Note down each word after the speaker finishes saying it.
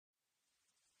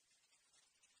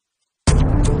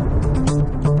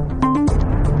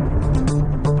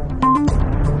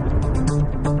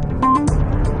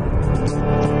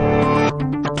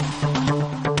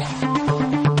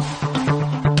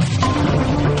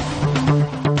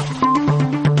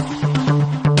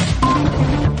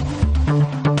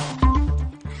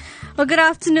Well, good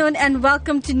afternoon and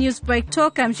welcome to Newsbreak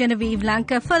Talk. I'm Genevieve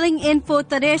Lanka, filling in for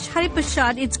Taresh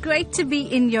Haripashad. It's great to be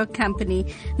in your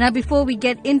company. Now, before we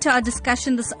get into our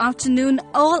discussion this afternoon,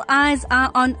 all eyes are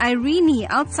on Irene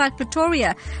outside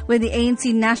Pretoria, where the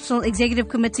ANC National Executive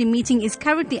Committee meeting is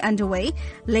currently underway.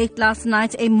 Late last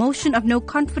night, a motion of no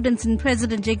confidence in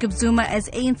President Jacob Zuma as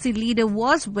ANC leader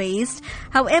was raised.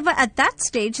 However, at that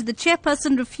stage, the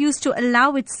chairperson refused to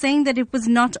allow it, saying that it was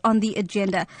not on the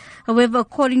agenda. However,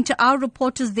 according to our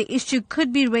reporters, the issue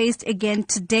could be raised again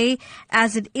today,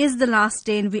 as it is the last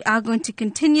day, and we are going to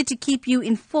continue to keep you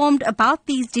informed about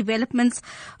these developments.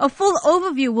 A full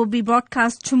overview will be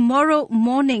broadcast tomorrow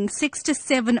morning, 6 to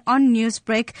 7 on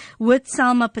Newsbreak with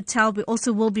Salma Patel. We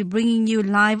also will be bringing you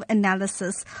live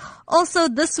analysis. Also,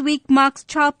 this week marks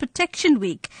Child Protection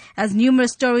Week. As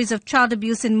numerous stories of child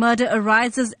abuse and murder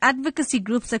arises, advocacy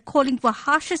groups are calling for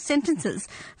harsher sentences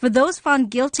for those found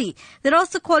guilty. They're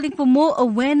also calling for more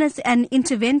awareness and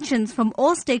interventions from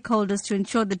all stakeholders to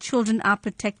ensure that children are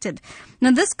protected.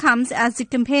 Now, this comes as the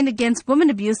campaign against women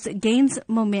abuse gains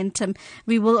momentum.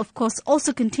 We will, of course,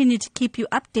 also continue to keep you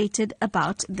updated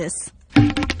about this.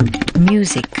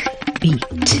 Music, beat,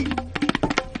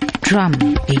 drum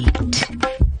beat,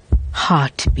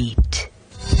 heartbeat.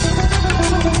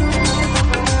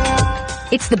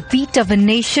 It's the beat of a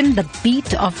nation, the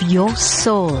beat of your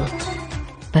soul.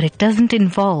 But it doesn't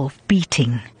involve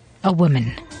beating a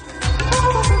woman.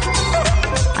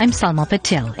 I'm Salma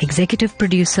Patel, executive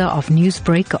producer of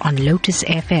Newsbreak on Lotus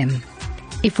FM.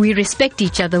 If we respect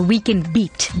each other, we can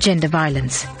beat gender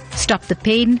violence. Stop the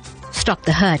pain, stop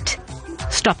the hurt,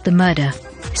 stop the murder.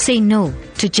 Say no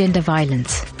to gender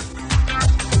violence.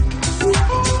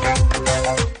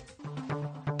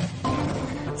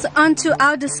 So on to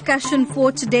our discussion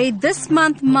for today. This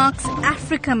month marks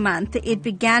Africa Month. It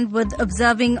began with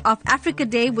observing of Africa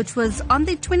Day, which was on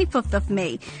the 25th of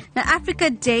May. Now, Africa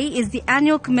Day is the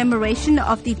annual commemoration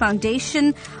of the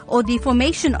foundation or the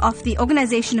formation of the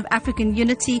Organization of African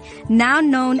Unity, now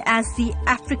known as the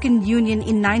African Union,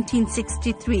 in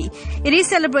 1963. It is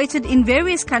celebrated in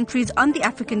various countries on the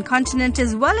African continent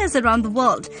as well as around the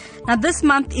world. Now, this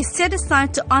month is set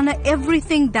aside to honor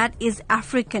everything that is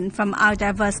African, from our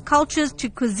diverse cultures to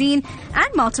cuisine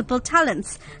and multiple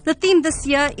talents. The theme this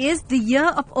year is the Year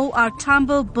of O.R.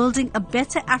 Tambo, building a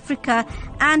better Africa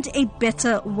and a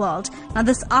better world. Now,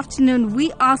 this afternoon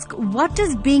we ask, what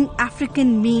does being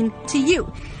African mean to you?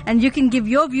 And you can give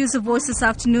your views of voice this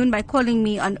afternoon by calling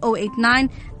me on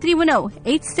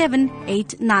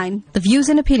 089-310-8789. The views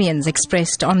and opinions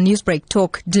expressed on Newsbreak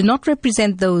Talk do not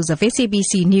represent those of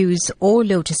SABC News or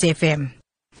Lotus FM.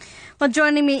 Well,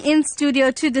 joining me in studio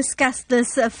to discuss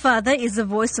this further is a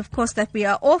voice, of course, that we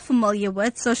are all familiar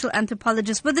with, social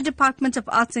anthropologist with the Department of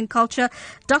Arts and Culture,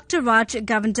 Dr. Raj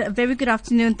Govender. A very good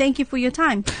afternoon. Thank you for your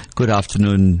time. Good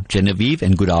afternoon, Genevieve,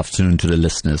 and good afternoon to the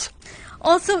listeners.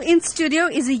 Also in studio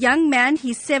is a young man.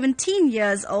 He's 17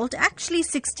 years old, actually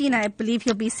 16. I believe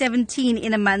he'll be 17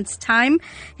 in a month's time.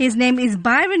 His name is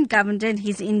Byron Govender, and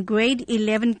he's in grade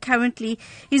 11 currently.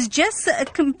 He's just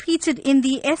competed in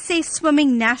the SA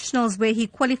Swimming Nationals, where he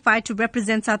qualified to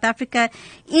represent South Africa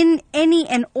in any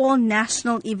and all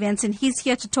national events. And he's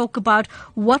here to talk about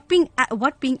what being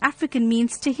African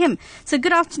means to him. So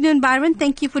good afternoon, Byron.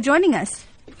 Thank you for joining us.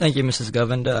 Thank you, Mrs.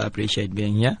 Govender. I appreciate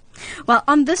being here. Well,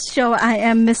 on this show, I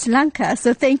am Miss Lanka,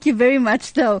 so thank you very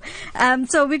much, though.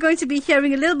 So we're going to be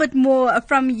hearing a little bit more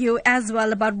from you as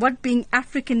well about what being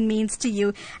African means to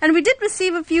you. And we did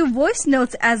receive a few voice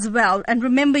notes as well. And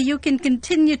remember, you can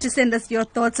continue to send us your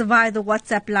thoughts via the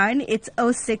WhatsApp line. It's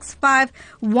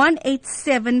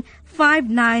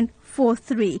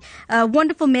 065-187-5943. A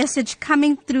wonderful message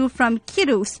coming through from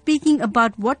Kiru, speaking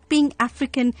about what being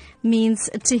African means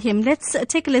to him. Let's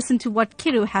take a listen to what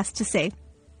Kiru has to say.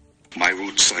 My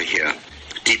roots are here,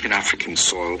 deep in African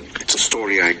soil. It's a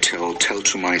story I tell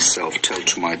to myself, tell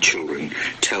to my children,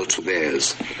 tell to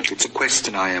theirs. It's a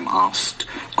question I am asked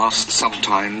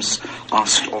sometimes,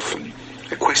 asked often.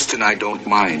 A question I don't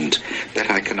mind,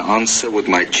 that I can answer with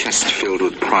my chest filled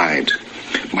with pride.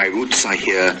 My roots are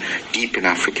here, deep in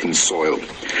African soil.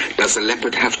 Does a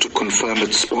leopard have to confirm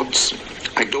its spots?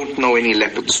 I don't know any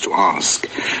leopards to ask,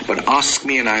 but ask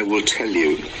me and I will tell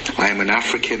you. I am an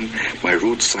African, my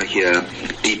roots are here,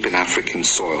 deep in African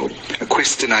soil. A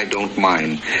question I don't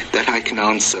mind, that I can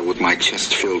answer with my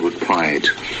chest filled with pride.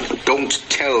 Don't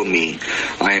tell me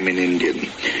I am an Indian.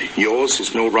 Yours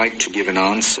is no right to give an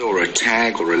answer or a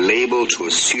tag or a label, to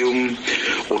assume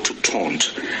or to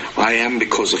taunt. I am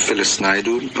because of Phyllis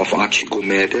Naidoo, of Archie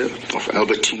Gumede, of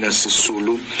Albertina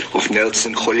Sisulu, of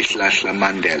Nelson Rolihlahla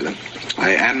Mandela.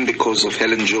 I am because of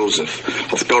Helen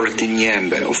Joseph, of Dorothy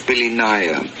Nyembe, of Billy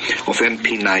Naya, of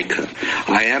MP Naika.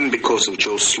 I am because of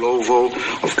Joe Slovo,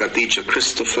 of Khadija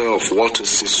Christopher, of Walter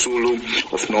Sisulu,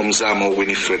 of Nomzamo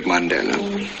Winifred Mandela.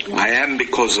 I am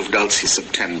because of Dulcie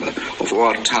September, of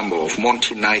Oar Tambo, of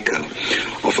Monty Naika,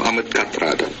 of Ahmed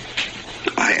Katrada.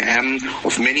 I am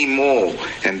of many more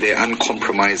and their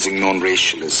uncompromising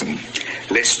non-racialism.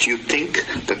 Lest you think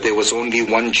that there was only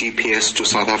one GPS to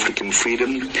South African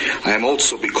freedom, I am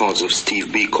also because of Steve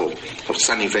Biko, of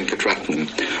Sunny Venkatratan,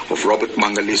 of Robert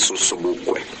Mangaliso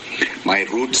Sobukwe. My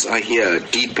roots are here,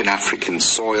 deep in African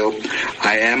soil.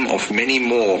 I am of many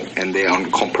more and their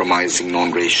uncompromising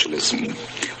non-racialism.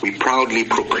 We proudly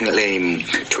proclaim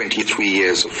 23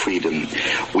 years of freedom.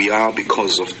 We are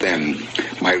because of them.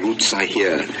 My roots are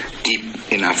here, deep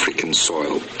in African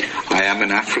soil. I am an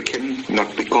African,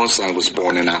 not because I was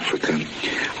born in Africa.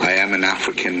 I am an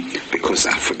African because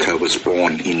Africa was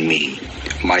born in me.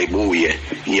 Maibuye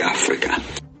i Africa.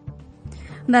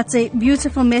 That's a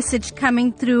beautiful message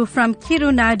coming through from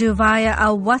Kiru Naidu via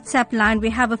our WhatsApp line. We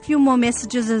have a few more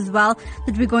messages as well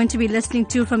that we're going to be listening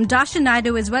to from Dasha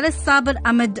Naidu as well as Sabir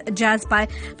Ahmed Jazbai.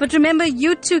 But remember,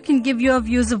 you too can give your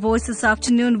views a voice this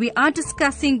afternoon. We are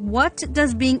discussing what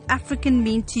does being African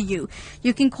mean to you.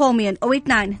 You can call me on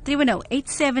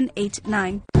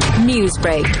 089-310-8789.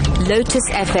 Newsbreak, Lotus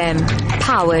FM,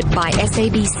 powered by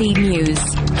SABC News.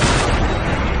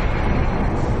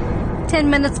 10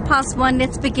 minutes past 1.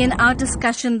 Let's begin our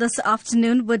discussion this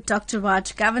afternoon with Dr.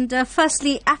 Raj Govender.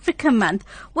 Firstly, Africa Month.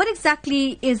 What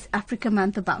exactly is Africa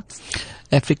Month about?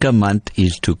 Africa Month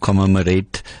is to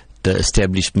commemorate the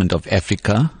establishment of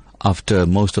Africa after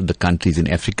most of the countries in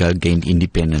Africa gained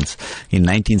independence. In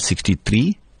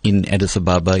 1963, in Addis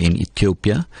Ababa in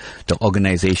Ethiopia, the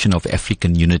Organization of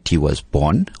African Unity was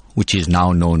born, which is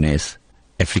now known as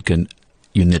African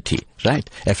Unity, right?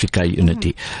 Africa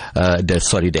Unity,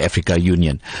 the Africa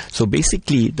Union. So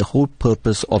basically, the whole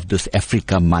purpose of this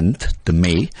Africa Month, the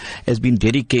May, has been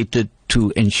dedicated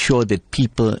to ensure that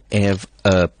people have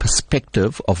a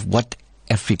perspective of what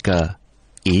Africa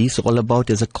is all about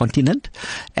as a continent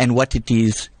and what it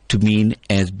is to mean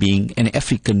as being an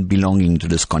African belonging to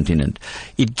this continent.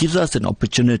 It gives us an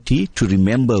opportunity to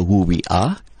remember who we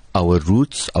are, our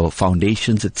roots, our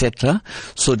foundations, etc.,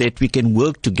 so that we can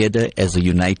work together as a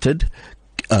united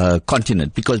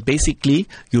continent. Because basically,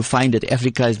 you find that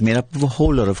Africa is made up of a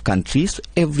whole lot of countries.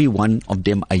 Every one of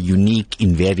them are unique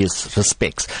in various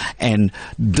respects. And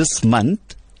this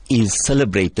month is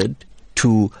celebrated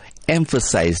to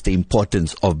emphasize the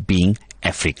importance of being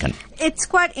African. It's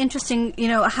quite interesting,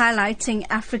 highlighting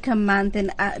Africa Month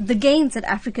and the gains that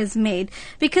Africa has made,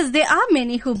 because there are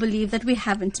many who believe that we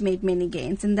haven't made many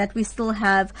gains and that we still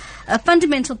have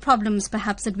fundamental problems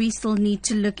perhaps that we still need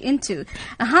to look into.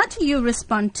 How do you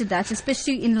respond to that,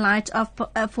 especially in light of,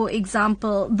 for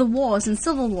example, the wars and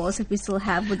civil wars that we still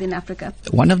have within Africa?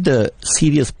 One of the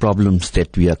serious problems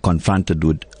that we are confronted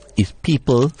with is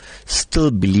people still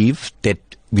believe that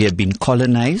we have been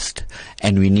colonized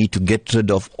and we need to get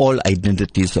rid of all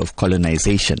identities of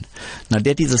colonization. Now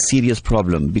that is a serious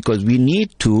problem because we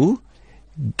need to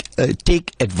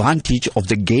take advantage of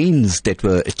the gains that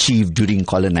were achieved during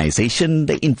colonization,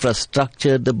 the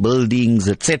infrastructure, the buildings,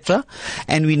 etc.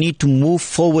 And we need to move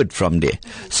forward from there.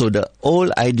 So the whole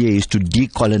idea is to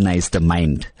decolonize the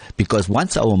mind. Because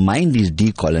once our mind is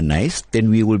decolonized, then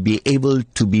we will be able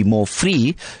to be more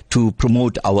free to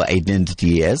promote our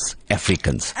identity as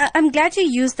Africans. I'm glad you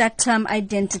used that term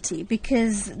identity,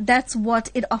 because that's what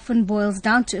it often boils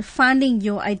down to, finding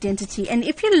your identity. And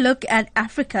if you look at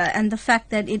Africa and the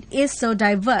fact that it is so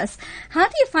diverse, how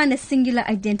do you find a singular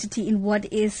identity in what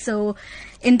is so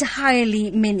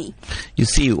entirely many? You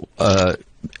see,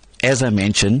 as I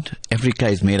mentioned, Africa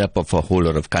is made up of a whole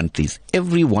lot of countries.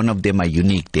 Every one of them are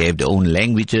unique. They have their own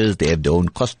languages, they have their own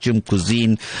costume,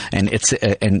 cuisine, and it's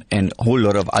and a whole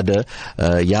lot of other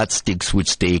yardsticks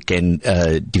which they can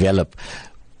develop.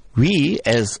 We,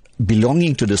 as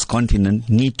belonging to this continent,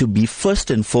 need to be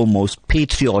first and foremost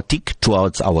patriotic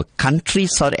towards our country,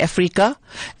 South Africa,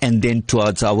 and then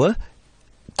towards our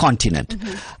continent.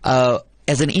 Mm-hmm.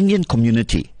 As an Indian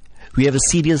community, we have a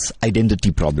serious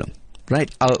identity problem.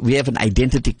 Right, we have an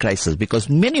identity crisis because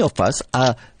many of us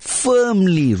are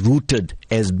firmly rooted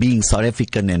as being South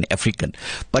African and African,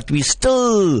 but we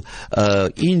still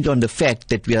hinge on the fact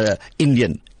that we are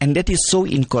Indian, and that is so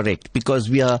incorrect because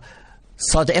we are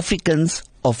South Africans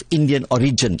of Indian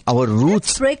origin. Our roots.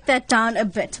 Let's break that down a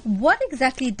bit. What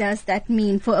exactly does that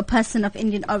mean for a person of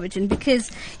Indian origin? Because,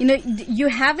 you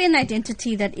have an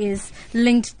identity that is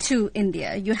linked to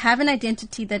India. You have an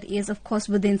identity that is, of course,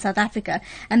 within South Africa.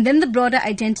 And then the broader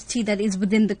identity that is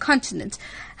within the continent.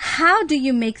 How do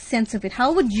you make sense of it?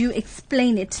 How would you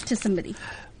explain it to somebody?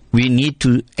 We need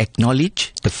to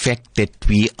acknowledge the fact that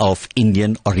we are of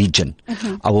Indian origin.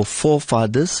 Our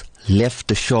forefathers left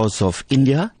the shores of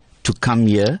India to come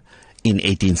here in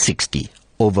 1860,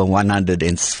 over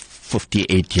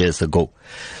 158 years ago.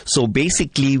 So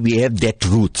basically we have that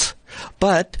roots.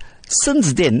 But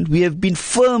since then we have been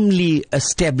firmly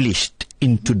established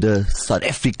into the South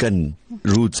African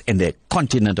roots and the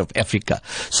continent of Africa.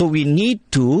 So we need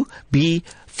to be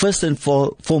first and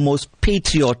foremost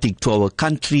patriotic to our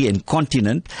country and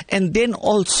continent, and then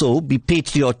also be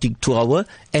patriotic to our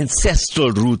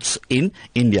ancestral roots in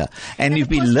India. And if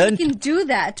we learn, we can do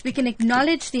that. We can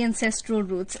acknowledge the ancestral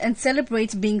roots and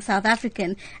celebrate being South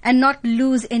African and not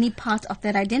lose any part of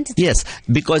that identity. Yes,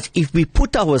 because if we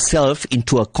put ourselves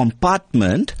into a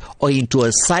compartment or into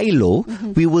a silo,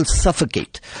 we will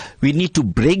suffocate. We need to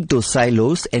break those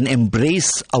silos and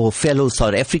embrace our fellow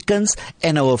South Africans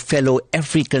and our fellow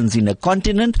Africans in a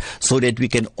continent, so that we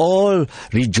can all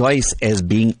rejoice as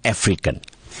being African.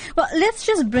 Well, let's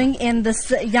just bring in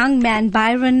this young man,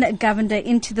 Byron Governor,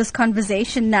 into this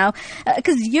conversation now,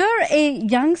 because you're a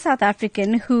young South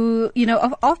African who,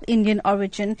 of Indian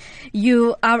origin.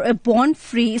 You are a born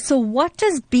free. So what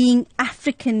does being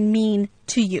African mean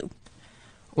to you?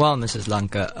 Well, Mrs.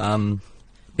 Lanka,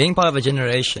 being part of a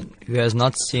generation who has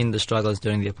not seen the struggles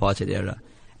during the apartheid era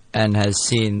and has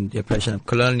seen the oppression of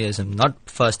colonialism, not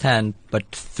firsthand, but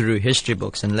through history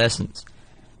books and lessons.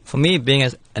 For me, being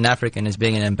an African is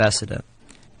being an ambassador,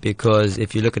 because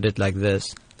if you look at it like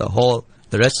this, the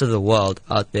rest of the world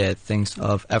out there thinks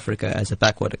of Africa as a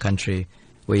backwater country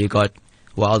where you got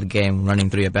wild game running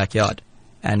through your backyard.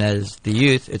 And as the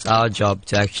youth, it's our job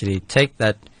to actually take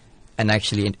that and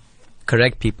actually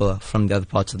correct people from the other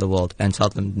parts of the world and tell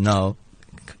them, no,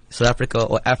 South Africa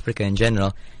or Africa in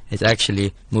general is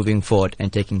actually moving forward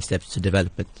and taking steps to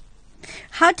develop it.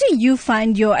 How do you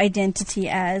find your identity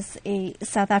as a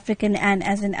South African and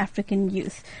as an African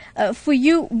youth? For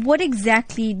you, what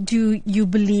exactly do you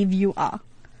believe you are?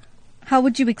 How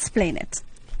would you explain it?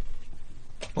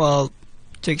 Well,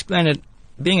 to explain it,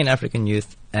 being an African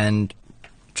youth and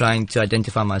trying to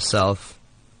identify myself,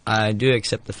 I do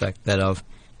accept the fact that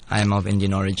I am of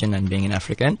Indian origin and being an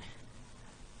African.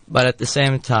 But at the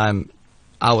same time,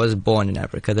 I was born in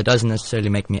Africa. That doesn't necessarily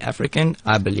make me African.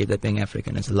 I believe that being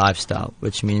African is a lifestyle,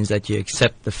 which means that you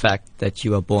accept the fact that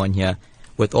you are born here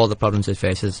with all the problems it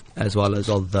faces as well as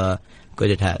all the good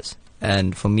it has.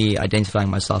 And for me, identifying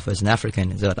myself as an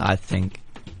African is what I think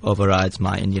overrides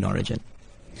my Indian origin.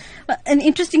 An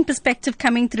interesting perspective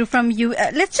coming through from you.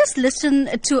 Let's just listen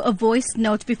to a voice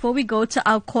note before we go to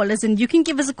our callers. And you can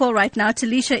give us a call right now.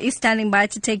 Talisha is standing by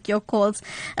to take your calls.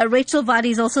 Rachel Vadi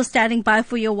is also standing by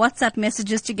for your WhatsApp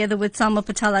messages together with Salma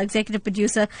Patel, our executive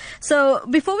producer. So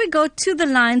before we go to the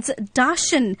lines,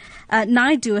 Darshan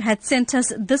Naidu had sent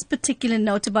us this particular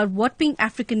note about what being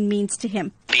African means to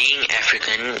him. Being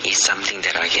African is something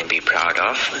that I can be proud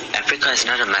of. Africa is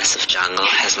not a massive jungle,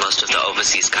 as most of the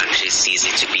overseas countries sees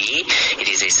it to be. It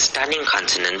is a stunning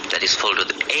continent that is filled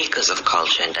with acres of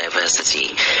culture and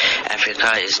diversity.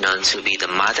 Africa is known to be the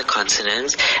mother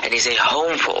continent and is a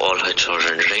home for all her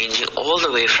children, ranging all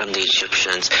the way from the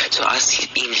Egyptians to us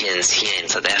Indians here in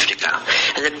South Africa.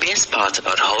 And the best part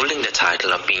about holding the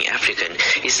title of being African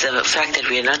is the fact that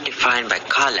we are not defined by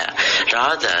color,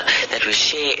 rather that we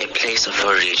share a place of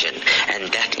origin,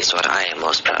 and that is what I am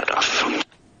most proud of.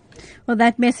 Well,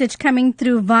 that message coming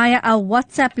through via our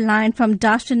WhatsApp line from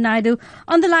Darshan Naidu.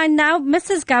 On the line now,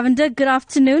 Mrs. Govender, good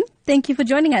afternoon. Thank you for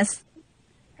joining us.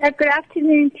 Good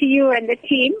afternoon to you and the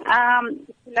team.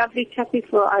 It's lovely chatting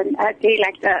for a day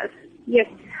like this. Yes.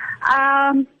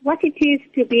 What it is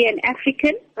to be an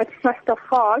African, but first of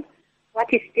all, what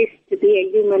is this to be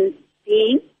a human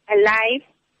being, alive,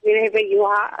 wherever you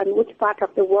are, on which part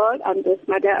of the world, on this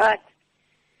Mother Earth.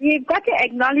 We've got to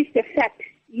acknowledge the fact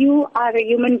you are a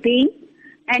human being,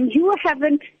 and you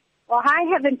haven't, or I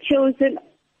haven't chosen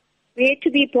where to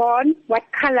be born, what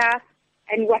color,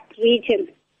 and what region.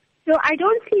 So I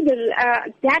don't see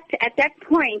that at that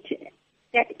point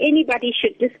that anybody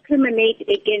should discriminate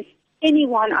against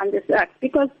anyone on this earth,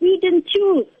 because we didn't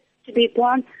choose to be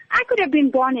born. I could have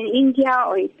been born in India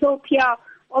or Ethiopia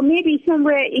or maybe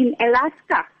somewhere in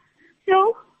Alaska.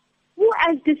 So who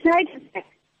has decided that?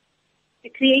 The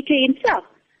Creator himself.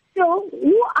 So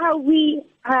who are we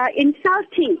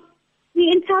insulting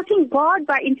We're insulting God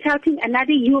by insulting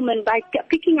another human, by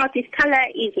picking out his color,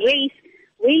 his race,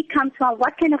 where he comes from,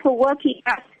 what kind of a work he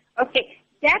does. Okay,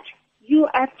 that you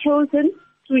have chosen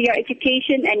through your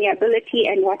education and your ability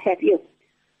and what have you.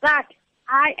 But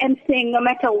I am saying no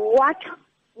matter what,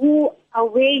 who or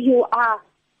where you are,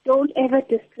 don't ever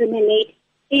discriminate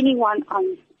anyone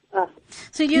on earth.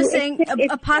 So you're saying,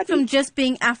 apart from just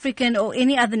being African or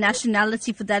any other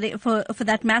nationality for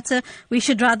that matter, we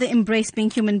should rather embrace being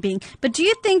human being. But do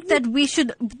you think that we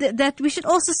should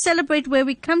also celebrate where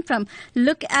we come from?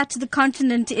 Look at the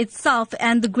continent itself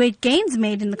and the great gains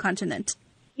made in the continent.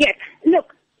 Yes.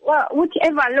 Look,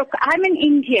 whichever. Look, I'm an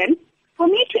Indian. For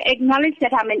me to acknowledge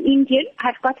that I'm an Indian,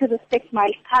 I've got to respect my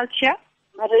culture,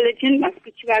 my religion, my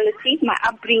spirituality, my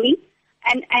upbringing,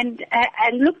 and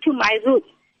look to my roots.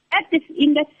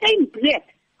 In the same breath,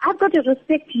 I've got to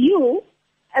respect you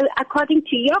according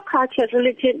to your culture,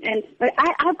 religion, and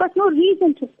I've got no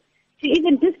reason to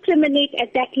even discriminate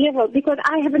at that level because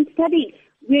I haven't studied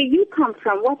where you come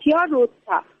from, what your roots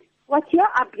are, what your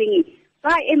upbringing.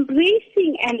 By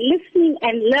embracing and listening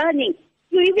and learning,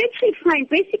 you eventually find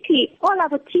basically all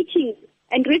our teachings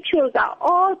and rituals are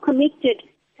all connected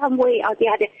some way or the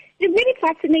other. The very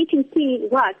fascinating thing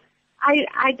was,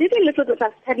 I did a little bit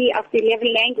of study of the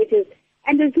 11 languages,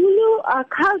 and the Zulu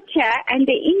culture and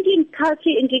the Indian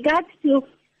culture in regards to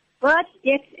birth,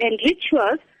 death, and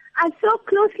rituals are so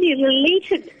closely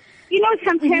related. You know,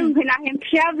 sometimes when I am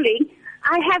traveling,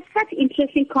 I have such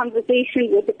interesting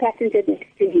conversations with the passengers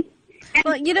next to me.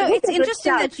 Well, you know, it's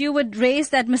interesting that you would raise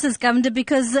that, Mrs. Govender,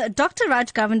 because Dr.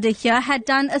 Raj Govender here had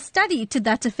done a study to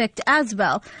that effect as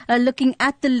well, looking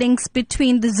at the links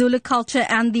between the Zulu culture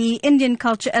and the Indian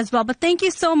culture as well. But thank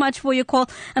you so much for your call.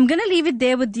 I'm going to leave it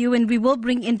there with you, and we will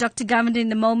bring in Dr. Govender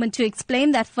in a moment to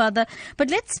explain that further.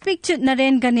 But let's speak to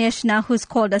Naren Ganesh now, who's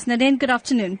called us. Naren, good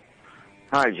afternoon.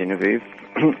 Hi, Genevieve.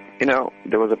 You know,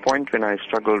 there was a point when I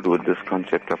struggled with this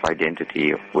concept of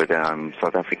identity, of whether I'm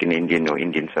South African Indian or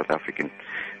Indian South African.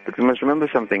 But we must remember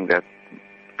something, that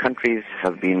countries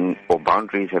have been, or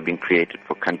boundaries have been created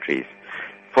for countries.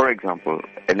 For example,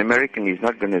 an American is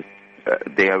not going to,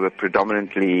 they are a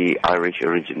predominantly Irish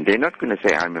origin. They're not going to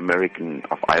say, I'm American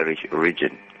of Irish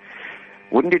origin.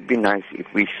 Wouldn't it be nice if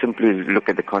we simply look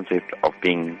at the concept of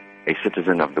being a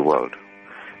citizen of the world?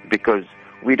 Because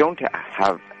we don't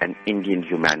have an Indian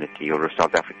humanity or a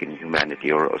South African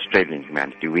humanity or Australian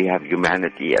humanity. We have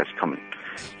humanity as common.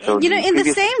 So you know, in the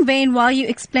same vein, while you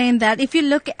explain that, if you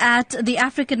look at the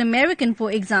African American,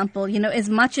 for example, you know, as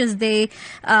much as they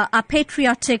are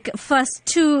patriotic first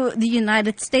to the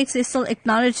United States, they still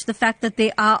acknowledge the fact that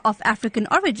they are of African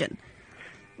origin.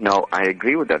 No, I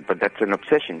agree with that, but that's an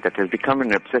obsession that has become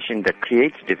an obsession that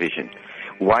creates division.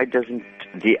 Why doesn't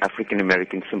the African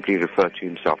American simply refer to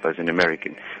himself as an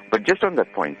American? But just on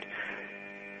that point,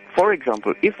 for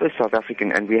example, if a South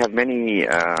African, and we have many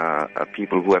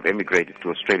people who have emigrated to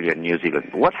Australia and New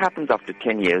Zealand, what happens after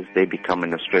 10 years they become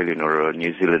an Australian or a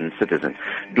New Zealand citizen?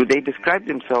 Do they describe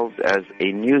themselves as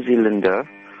a New Zealander,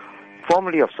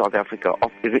 formerly of South Africa, of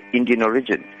Indian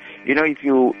origin? You know, if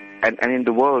you, and in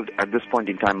the world at this point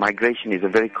in time, migration is a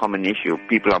very common issue.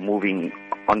 People are moving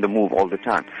on the move all the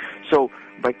time. So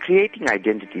by creating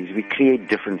identities, we create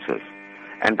differences.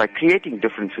 And by creating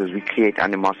differences, we create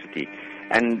animosity.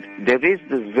 And there is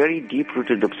this very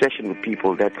deep-rooted obsession with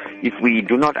people that if we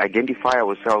do not identify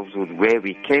ourselves with where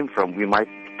we came from, we might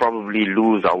probably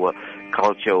lose our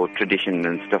culture or tradition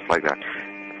and stuff like that.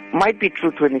 Might be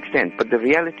true to an extent, but the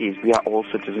reality is we are all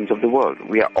citizens of the world.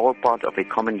 We are all part of a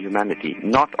common humanity,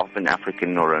 not of an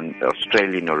African or an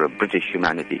Australian or a British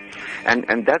humanity. And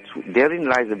therein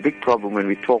lies a big problem when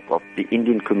we talk of the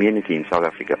Indian community in South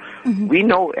Africa. Mm-hmm. We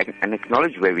know and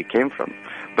acknowledge where we came from,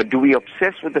 but do we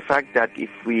obsess with the fact that if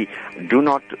we do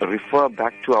not refer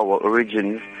back to our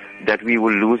origins, that we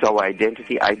will lose our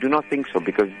identity? I do not think so,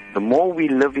 because the more we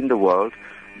live in the world,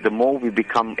 the more we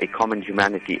become a common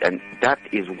humanity, and that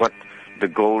is what the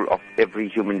goal of every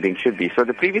human being should be. So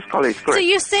the previous caller is correct. So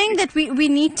you're saying that we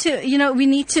need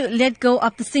to let go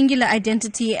of the singular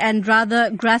identity and rather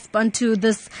grasp onto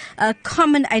this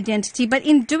common identity. But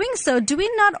in doing so, do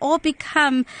we not all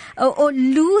become or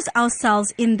lose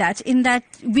ourselves in that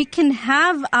we can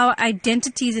have our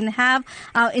identities and have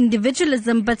our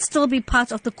individualism, but still be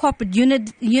part of the corporate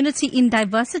unity in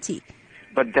diversity?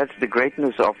 But that's the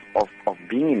greatness of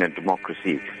being in a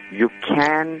democracy. You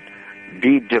can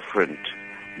be different,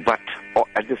 but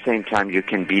at the same time you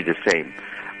can be the same.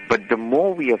 But the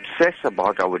more we obsess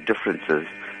about our differences,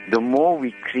 the more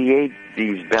we create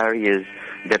these barriers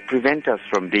that prevent us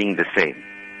from being the same.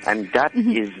 And that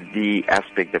is the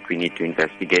aspect that we need to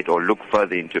investigate or look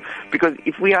further into. Because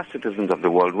if we are citizens of the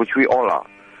world, which we all are,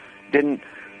 then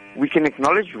we can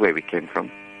acknowledge where we came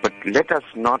from. But let us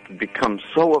not become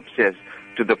so obsessed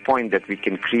to the point that we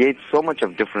can create so much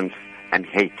of difference and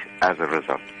hate as a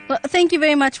result. Well, thank you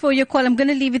very much for your call. I'm going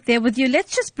to leave it there with you.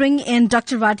 Let's just bring in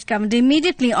Dr. Raj Govender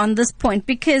immediately on this point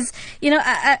because,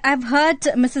 I've heard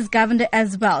Mrs. Govender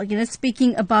as well,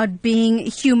 speaking about being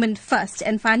human first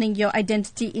and finding your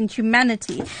identity in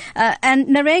humanity. And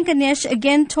Narayan Ganesh,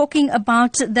 again, talking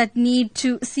about that need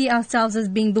to see ourselves as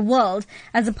being the world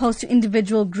as opposed to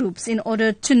individual groups in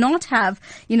order to not have,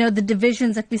 the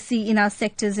divisions that we see in our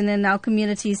sectors and in our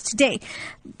communities today.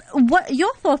 What are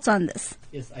your thoughts on this?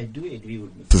 Yes, I do agree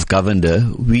with Mrs.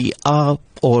 Govender. We are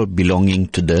all belonging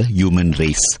to the human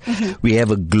race. We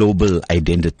have a global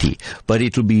identity, but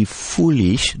it will be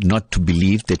foolish not to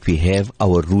believe that we have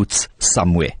our roots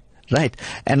somewhere. Right?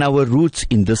 And our roots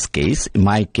in this case, in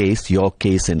my case, your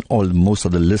case, and most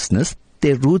of the listeners,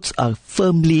 their roots are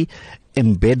firmly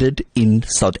embedded in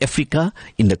South Africa,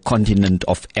 in the continent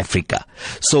of Africa.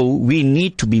 So we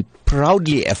need to be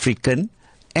proudly African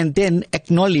and then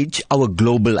acknowledge our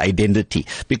global identity.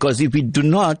 Because if we do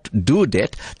not do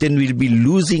that, then we'll be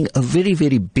losing a very,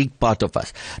 very big part of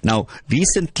us. Now,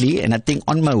 recently, and I think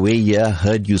on my way here, I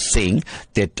heard you saying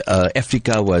that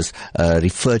Africa was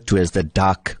referred to as the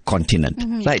dark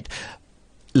continent, right?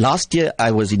 Last year,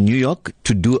 I was in New York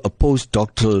to do a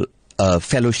postdoctoral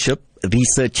fellowship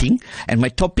researching, and my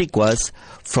topic was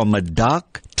from a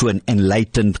dark to an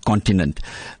enlightened continent,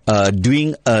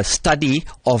 doing a study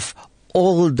of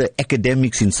all the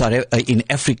academics in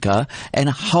Africa and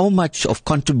how much of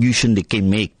contribution they can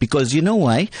make. Because you know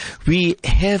why? We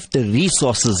have the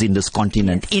resources in this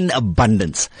continent in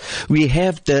abundance. We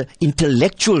have the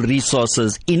intellectual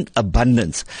resources in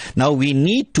abundance. Now we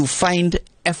need to find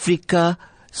Africa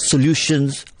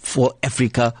solutions for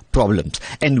Africa problems.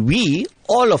 And we,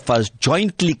 all of us,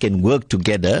 jointly can work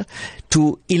together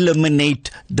to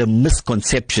eliminate the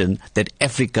misconception that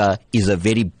Africa is a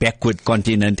very backward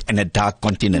continent and a dark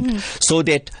continent. So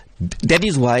that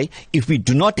is why if we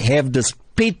do not have this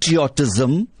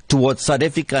patriotism towards South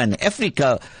Africa and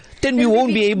Africa, then we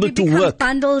won't be able to work.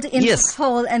 Bundled in this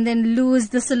hole and then lose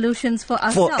the solutions for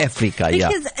ourselves. For Africa,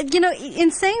 because, in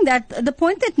saying that, the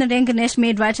point that Narayan Ganesh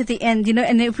made right at the end,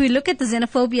 and if we look at the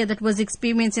xenophobia that was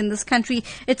experienced in this country,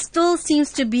 it still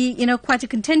seems to be, quite a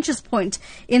contentious point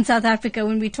in South Africa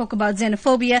when we talk about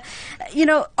xenophobia.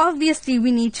 Obviously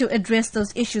we need to address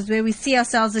those issues where we see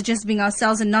ourselves as just being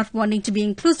ourselves and not wanting to be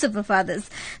inclusive of others.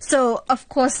 So, of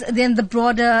course, then the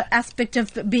broader aspect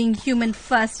of being human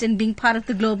first and being part of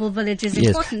the global village is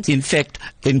important. In fact,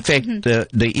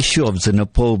 the issue of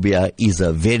xenophobia is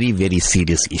a very, very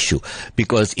serious issue,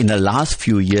 because in the last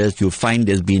few years you'll find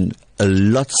there's been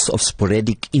lots of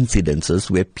sporadic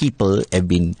incidences where people have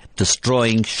been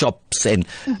destroying shops and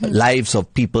lives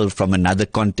of people from another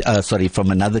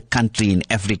country in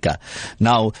Africa.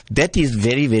 Now that is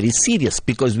very, very serious,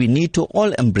 because we need to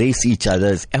all embrace each other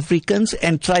as Africans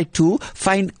and try to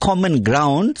find common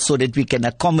ground so that we can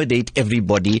accommodate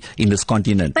everybody in this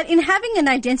continent. But in having an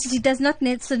identity does not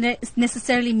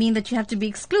necessarily mean that you have to be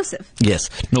exclusive. Yes,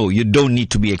 no, you don't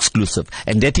need to be exclusive,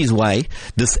 and that is why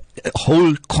this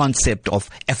whole concept of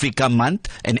Africa Month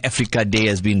and Africa Day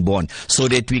has been born, so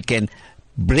that we can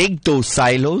break those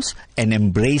silos and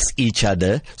embrace each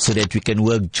other so that we can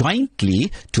work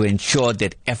jointly to ensure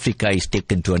that Africa is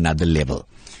taken to another level.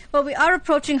 Well, we are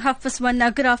approaching 1:30 now.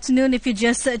 Good afternoon. If you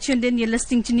just tuned in, you're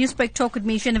listening to Newsbreak Talk with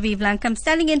me, Genevieve Lanka. I'm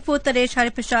standing in for Taresh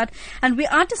Hariprasad, and we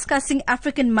are discussing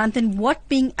African Month and what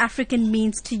being African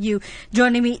means to you.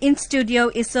 Joining me in studio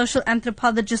is social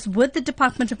anthropologist with the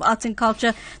Department of Arts and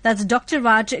Culture. That's Dr.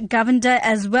 Raj Govender,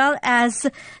 as well as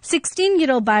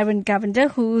 16-year-old Byron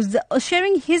Govender, who's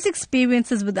sharing his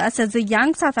experiences with us as a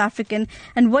young South African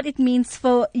and what it means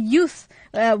for youth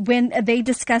when they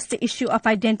discuss the issue of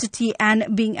identity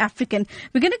and being African.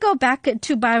 We're going to go back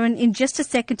to Byron in just a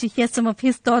second to hear some of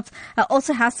his thoughts. I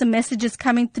also have some messages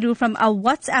coming through from our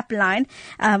WhatsApp line.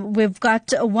 We've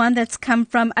got one that's come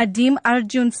from Adim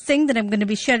Arjun Singh that I'm going to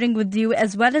be sharing with you,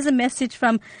 as well as a message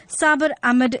from Sabir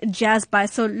Ahmed Jazbai.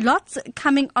 So lots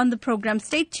coming on the program.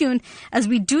 Stay tuned as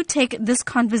we do take this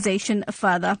conversation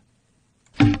further.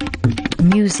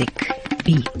 Music,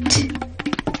 beat,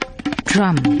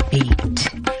 drum beat,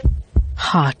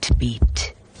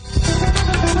 heartbeat.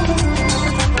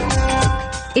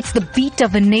 It's the beat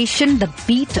of a nation, the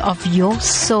beat of your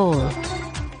soul.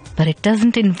 But it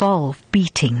doesn't involve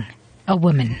beating a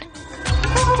woman.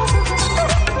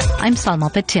 I'm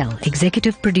Salma Patel,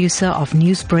 executive producer of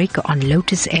Newsbreak on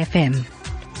Lotus FM.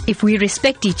 If we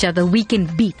respect each other, we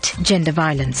can beat gender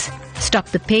violence. Stop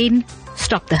the pain,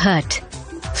 stop the hurt,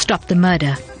 stop the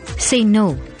murder. Say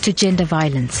no to gender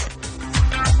violence.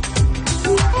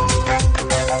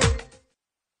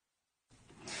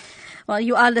 Well,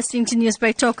 you are listening to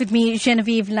Newsbreak Talk with me,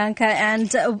 Genevieve, Lanka,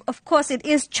 and of course it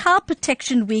is Child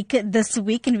Protection Week this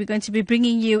week, and we're going to be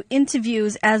bringing you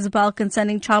interviews as well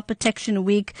concerning Child Protection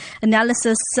Week,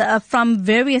 analysis from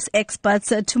various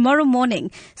experts. Tomorrow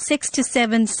morning, 6 to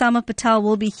 7, Sama Patel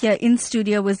will be here in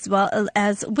studio as well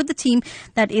as with the team,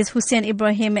 that is Hussein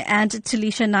Ibrahim and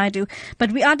Talisha Naidu.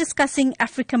 But we are discussing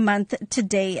Africa Month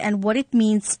today and what it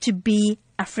means to be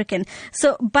African.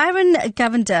 So, Byron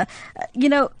Govender,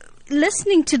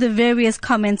 listening to the various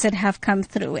comments that have come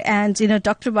through, and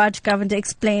Dr. Raj Govender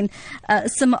explained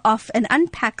some of and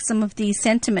unpack some of the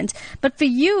sentiment. But for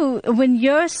you, when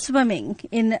you're swimming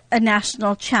in a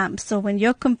national champs, or when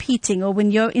you're competing, or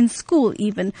when you're in school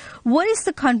even, what is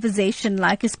the conversation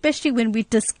like, especially when we're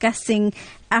discussing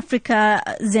Africa,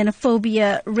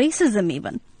 xenophobia, racism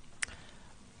even?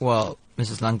 Well,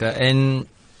 Mrs. Lanka, in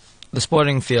the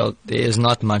sporting field, there is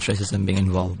not much racism being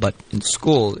involved, but in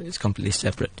school, it's completely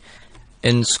separate.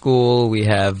 In school, we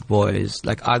have boys,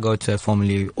 like I go to a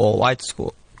formerly all-white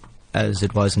school, as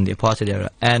it was in the apartheid era,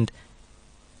 and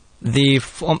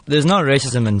there's no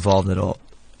racism involved at all,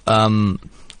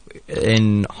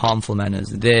 in harmful manners.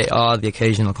 There are the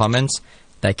occasional comments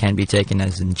that can be taken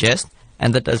as in jest,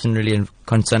 and that doesn't really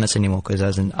concern us anymore, because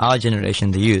as in our generation,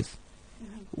 the youth,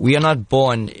 we are not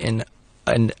born in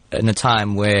a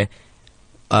time where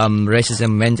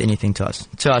racism meant anything to us.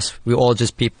 To us, we're all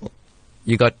just people.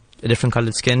 You got a different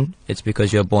colored skin, it's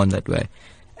because you're born that way.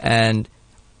 And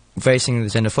facing the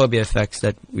xenophobia effects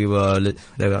that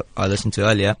I listened to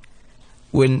earlier,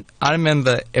 when I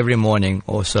remember every morning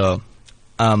or so,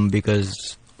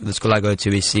 because the school I go to,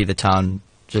 we see the town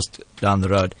just down the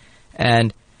road.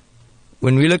 And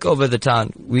when we look over the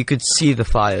town, we could see the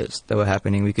fires that were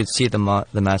happening. We could see the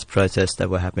mass protests that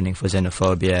were happening for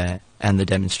xenophobia and the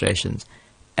demonstrations.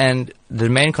 And the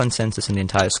main consensus in the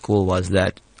entire school was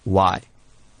that, why?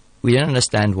 We didn't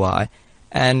understand why.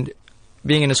 And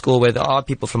being in a school where there are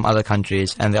people from other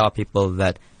countries, and there are people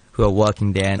who are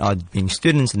working there and are being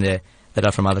students in there that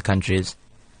are from other countries,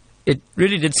 it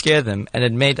really did scare them, and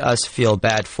it made us feel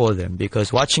bad for them,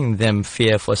 because watching them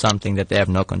fear for something that they have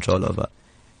no control over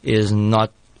is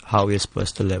not how we're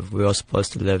supposed to live. We're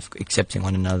supposed to live accepting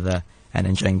one another and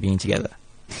enjoying being together.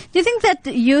 Do you think that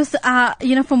youth are,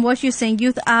 from what you're saying,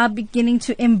 youth are beginning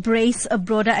to embrace a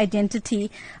broader identity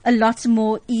a lot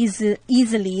more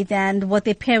easily than what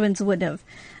their parents would have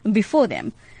before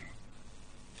them?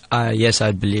 Yes,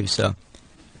 I believe so.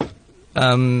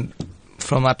 From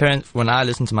my parents, when I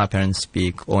listen to my parents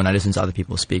speak, or when I listen to other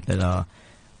people speak that are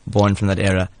born from that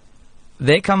era,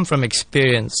 they come from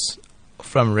experience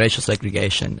from racial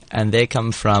segregation, and they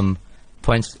come from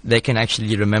points, they can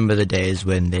actually remember the days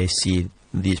when they see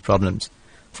these problems.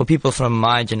 For people from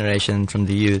my generation, from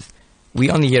the youth, we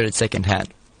only hear it secondhand,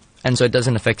 and so it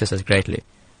doesn't affect us as greatly.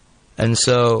 And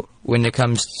so when it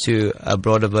comes to a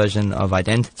broader version of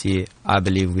identity, I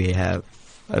believe we have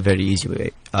a very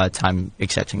easy time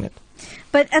accepting it.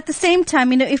 But at the same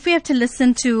time, if we have to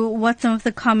listen to what some of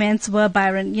the comments were,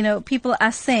 Byron, people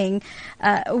are saying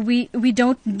we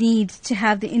don't need to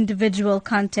have the individual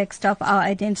context of our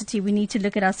identity. We need to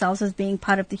look at ourselves as being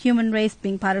part of the human race,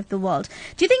 being part of the world.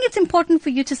 Do you think it's important for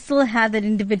you to still have that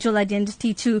individual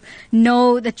identity, to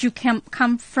know that you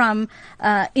come from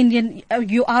Indian,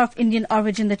 you are of Indian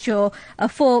origin, that your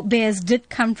forebears did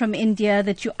come from India,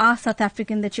 that you are South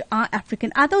African, that you are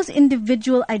African? Are those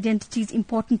individual identities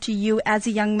important to you as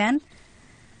a young man?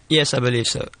 Yes, I believe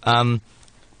so.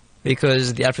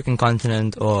 Because the African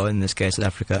continent, or in this case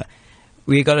Africa,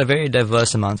 we got a very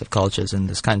diverse amount of cultures in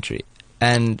this country,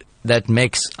 and that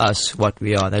makes us what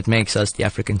we are. That makes us the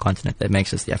African continent. That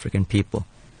makes us the African people.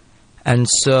 And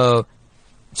so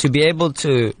to be able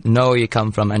to know where you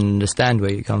come from and understand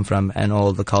where you come from and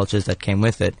all the cultures that came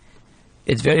with it,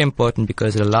 it's very important,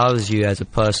 because it allows you as a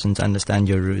person to understand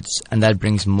your roots, and that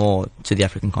brings more to the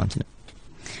African continent.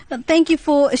 Well, thank you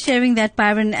for sharing that,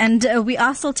 Byron. And we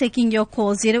are still taking your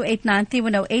calls.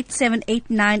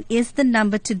 089-310-8789 is the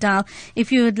number to dial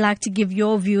if you would like to give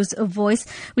your views a voice.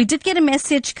 We did get a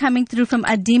message coming through from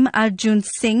Adim Arjun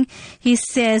Singh. He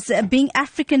says, being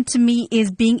African to me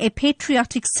is being a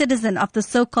patriotic citizen of the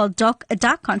so-called dark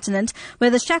continent,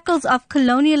 where the shackles of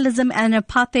colonialism and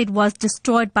apartheid was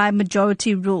destroyed by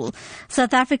majority rule.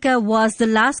 South Africa was the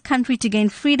last country to gain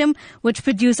freedom, which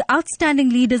produced outstanding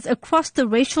leaders across the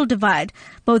racial divide,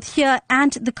 both here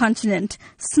and the continent.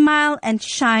 Smile and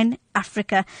shine,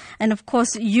 Africa. And of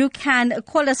course, you can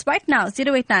call us right now,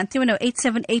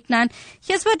 089-310-8789.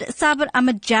 Here's what Sabir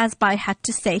Ahmed Jazbai had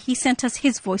to say. He sent us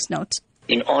his voice note.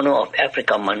 In honor of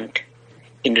Africa Month,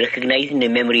 in recognizing the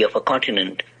memory of a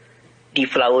continent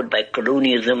deflowered by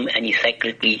colonialism and is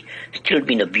cyclically still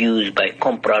being abused by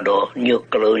comprador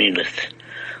neo-colonialists,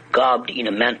 garbed in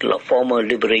a mantle of former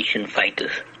liberation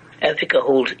fighters. Africa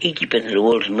holds 80% of the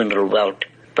world's mineral wealth,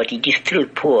 but it is still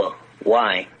poor.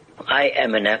 Why? I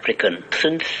am an African.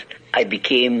 Since I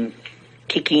became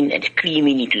kicking and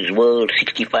screaming into this world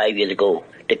 65 years ago,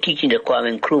 the teachings of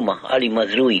Kwame Nkrumah, Ali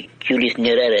Mazrui, Julius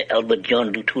Nyerere, Albert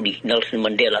John Lutuli, Nelson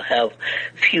Mandela have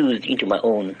fused into my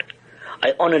own.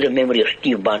 I honor the memory of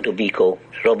Steve Bantu Biko,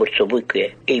 Robert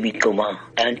Sobukwe, A.B. Kumar,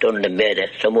 Anton Lembede,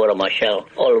 Samora Machel,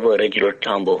 Oliver Reginald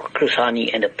Tambo, Chris Hani,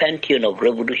 and a pantheon of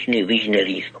revolutionary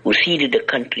visionaries who seeded the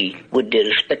country with their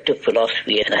respective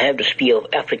philosophy, and I have the spear of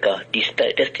Africa,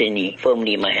 destiny,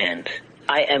 firmly in my hands.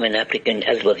 I am an African,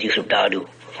 as was Yusuf Dadu,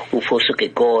 who forsook a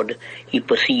God he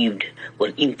perceived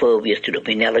was impervious to the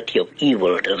penalty of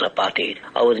evil that was apartheid.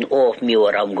 I was in awe of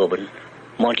Miwa Ramgoban,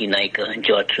 Monty Naika, and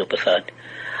George Surprasad.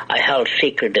 I held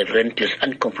sacred the relentless,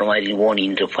 uncompromising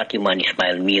warnings of Fatima and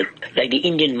Ismail Mir. Like the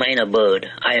Indian myna bird,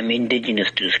 I am indigenous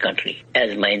to this country,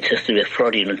 as my ancestors were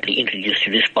fraudulently introduced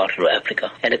to this part of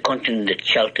Africa, and a continent that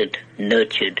sheltered,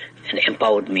 nurtured, and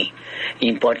empowered me, and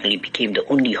importantly became the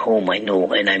only home I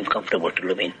know and I am comfortable to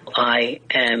live in. I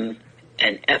am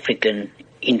an African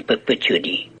in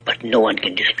perpetuity, but no one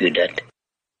can dispute that.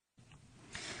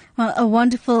 Well, a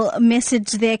wonderful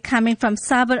message there coming from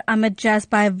Sabir Ahmed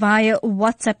Jazbai via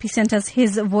WhatsApp. He sent us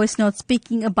his voice note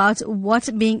speaking about what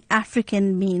being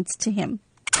African means to him.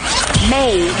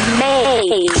 May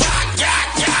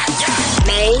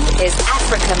is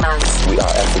Africa Month. We are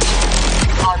African.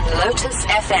 On Lotus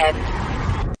FM.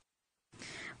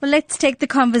 Well, let's take the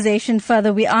conversation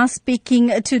further. We are speaking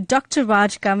to Dr.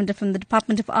 Raj Govender from the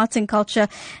Department of Arts and Culture,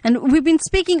 and we've been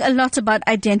speaking a lot about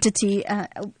identity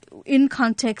in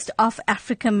context of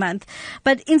Africa Month.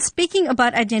 But in speaking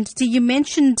about identity, you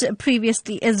mentioned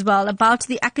previously as well about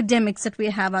the academics that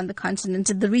we have on the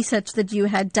continent, the research that you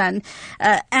had done,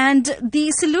 and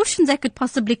the solutions that could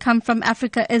possibly come from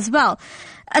Africa as well.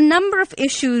 A number of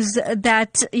issues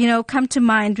that, come to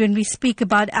mind when we speak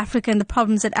about Africa and the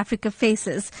problems that Africa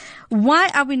faces. Why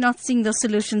are we not seeing those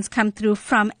solutions come through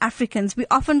from Africans? We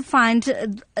often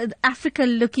find Africa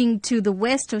looking to the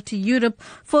West or to Europe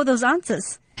for those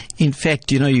answers. In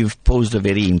fact, you've posed a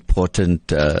very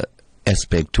important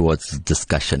aspect towards the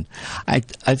discussion. I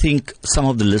think some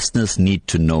of the listeners need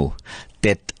to know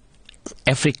that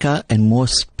Africa, and more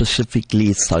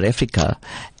specifically South Africa,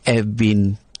 have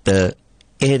been the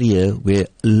area where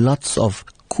lots of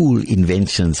cool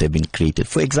inventions have been created.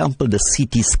 For example, the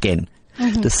CT scan.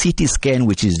 Mm-hmm. The CT scan,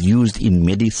 which is used in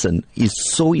medicine, is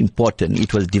so important.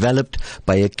 It was developed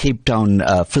by a Cape Town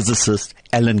physicist,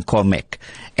 Alan Cormack,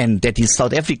 and that is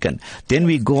South African. Then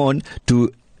we go on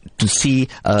to see,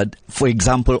 for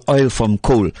example, oil from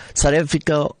coal.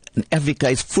 Africa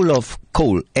is full of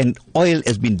coal, and oil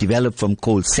has been developed from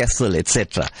coal, sessile,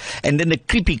 etc. And then the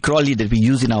creepy crawly that we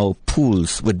use in our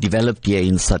pools were developed here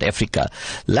in South Africa.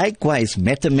 Likewise,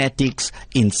 mathematics,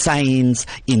 in science,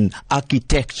 in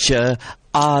architecture,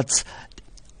 arts,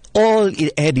 all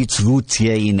it had its roots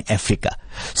here in Africa.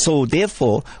 So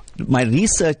therefore, my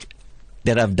research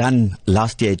that I've done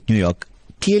last year at New York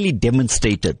clearly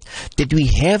demonstrated that we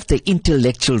have the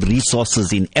intellectual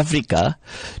resources in Africa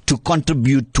to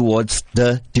contribute towards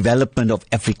the development of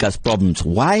Africa's problems.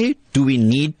 Why do we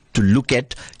need to look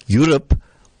at Europe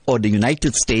or the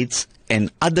United States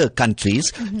and other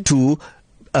countries to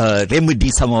remedy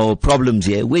some of our problems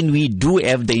here when we do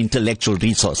have the intellectual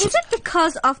resources? Is it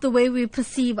because of the way we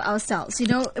perceive ourselves?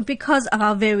 Because of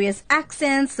our various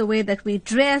accents, the way that we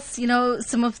dress,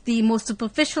 some of the more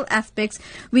superficial aspects,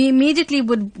 we immediately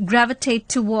would gravitate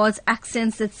towards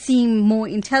accents that seem more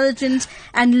intelligent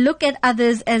and look at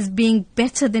others as being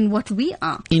better than what we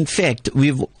are. In fact,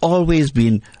 we've always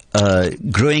been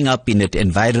growing up in that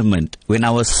environment when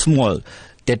I was small,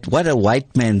 that what a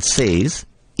white man says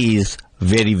is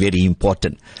very, very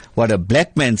important. What a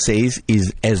black man says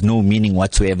has no meaning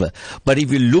whatsoever. But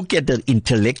if you look at the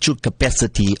intellectual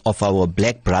capacity of our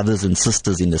black brothers and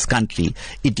sisters in this country,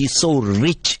 it is so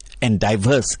rich and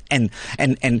diverse, and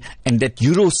that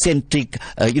Eurocentric,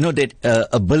 that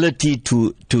ability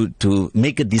to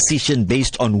make a decision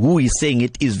based on who is saying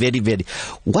it is very, very.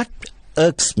 What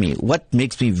irks me, what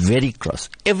makes me very cross,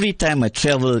 every time I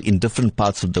travel in different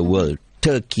parts of the world,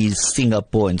 Turkey,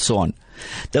 Singapore, and so on,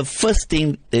 the first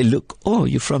thing they look, oh,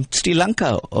 you're from Sri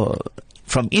Lanka, or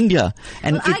from India.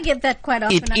 And well, I get that quite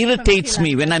often. It irritates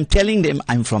me when I'm telling them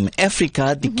I'm from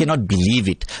Africa. They cannot believe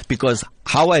it, because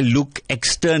how I look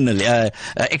externally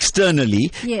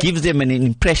gives them an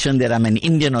impression that I'm an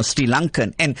Indian or Sri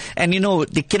Lankan. And you know,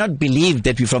 they cannot believe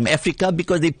that we're from Africa,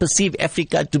 because they perceive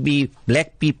Africa to be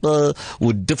black people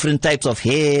with different types of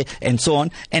hair and so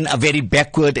on, and are very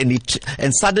backward.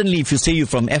 And suddenly, if you say you're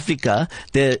from Africa,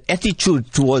 the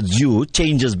attitude towards you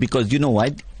changes, because you know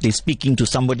what? They're speaking to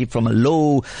somebody from a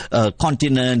low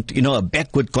continent, you know, a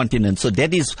backward continent. So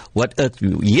that is what Earth.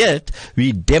 Yet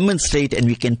we demonstrate and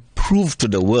we can prove to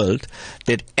the world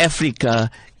that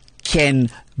Africa can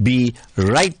be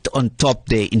right on top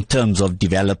there in terms of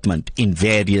development in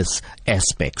various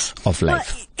aspects of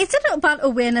life. Well, it's about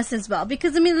awareness as well,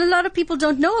 because, I mean, a lot of people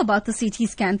don't know about the CT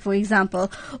scan, for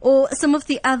example, or some of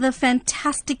the other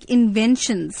fantastic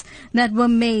inventions that were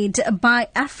made by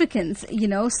Africans, you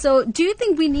know. So do you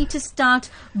think we need to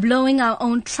start blowing our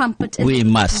own trumpet? We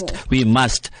must.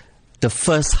 The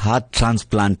first heart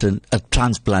transplant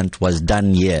was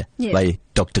done here by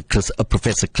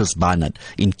Professor Chris Barnard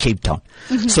in Cape Town.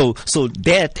 So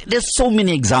there's so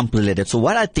many examples like that. So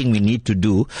what I think we need to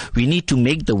do, we need to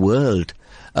make the world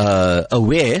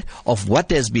aware of what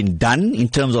has been done in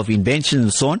terms of invention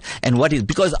and so on, and what is,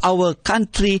 because our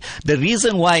country, the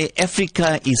reason why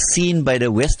Africa is seen by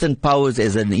the Western powers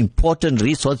as an important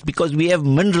resource, because we have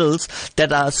minerals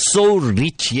that are so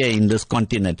rich here in this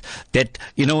continent that,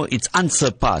 you know, it's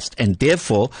unsurpassed, and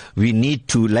therefore we need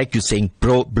to, like you're saying,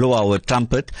 blow our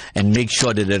trumpet and make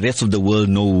sure that the rest of the world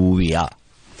know who we are.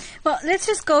 Well, let's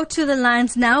just go to the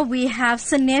lines now. We have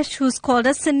Sanesh who's called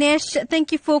us. Sanesh,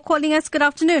 thank you for calling us. Good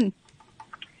afternoon.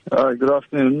 Good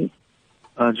afternoon,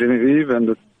 Genevieve and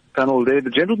the panel there. The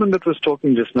gentleman that was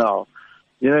talking just now,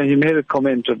 you know, he made a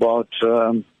comment about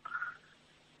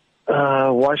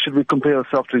why should we compare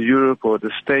ourselves to Europe or the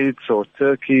States or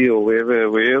Turkey or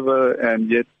wherever,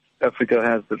 and yet Africa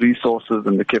has the resources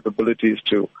and the capabilities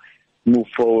to move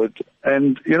forward.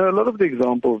 And, you know, a lot of the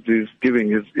examples he's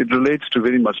giving it relates to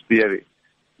very much theory,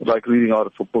 like reading out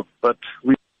of a book, but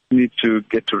we need to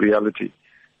get to reality.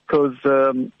 Because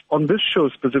on this show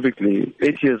specifically,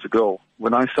 8 years ago,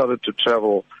 when I started to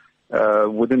travel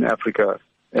within Africa,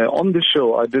 on this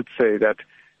show I did say that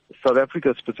South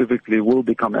Africa specifically will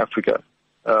become Africa.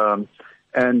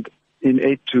 And in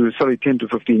 10 to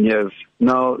 15 years.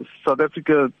 Now, South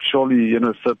Africa surely, you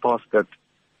know, surpassed that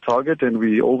target, and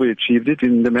we overachieved it.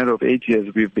 In the matter of 8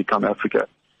 years, we've become Africa.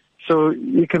 So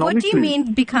economically, what do you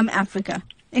mean become Africa?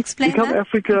 Explain become that.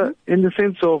 Africa in the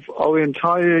sense of our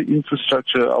entire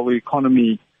infrastructure, our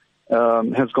economy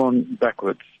has gone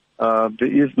backwards. There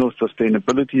is no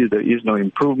sustainability. There is no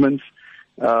improvements.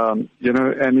 You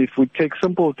know, and if we take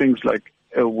simple things like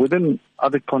within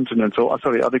other continents,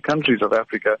 other countries of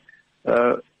Africa,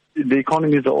 the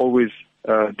economies are always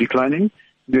declining.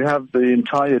 You have the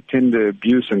entire tender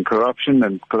abuse and corruption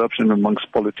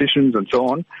amongst politicians and so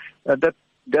on. That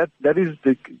is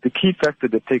the key factor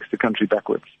that takes the country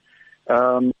backwards.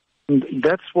 And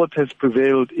that's what has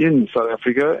prevailed in South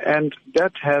Africa, and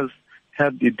that has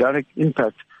had the direct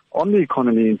impact on the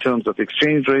economy in terms of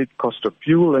exchange rate, cost of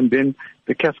fuel, and then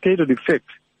the cascaded effect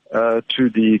to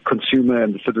the consumer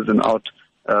and the citizen out,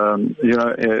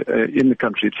 in the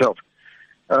country itself.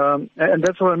 And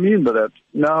that's what I mean by that.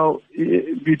 Now,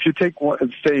 if you take,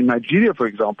 say, Nigeria, for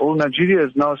example, Nigeria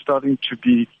is now starting to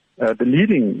be the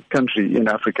leading country in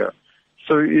Africa.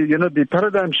 So, you know, the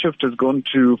paradigm shift has gone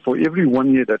to, for every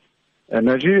 1 year that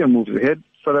Nigeria moves ahead,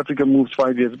 South Africa moves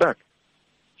 5 years back.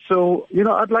 So, you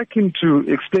know, I'd like him to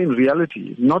explain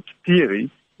reality, not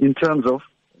theory, in terms of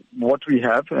what we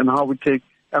have and how we take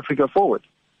Africa forward.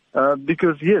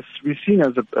 Because, yes, we're seen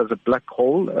as a black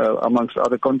hole amongst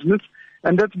other continents,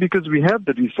 and that's because we have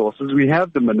the resources, we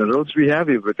have the minerals, we have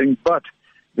everything, but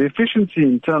the efficiency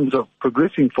in terms of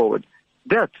progressing forward,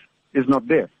 that is not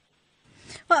there.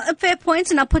 Well, a fair point,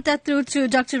 and I'll put that through to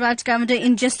Dr. Raj Gavada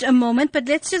in just a moment, but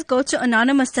let's just go to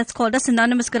Anonymous that's called us.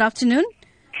 Anonymous, good afternoon.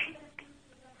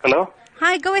 Hello?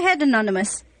 Hi, go ahead,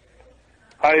 Anonymous.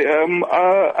 Hi,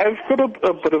 I've got a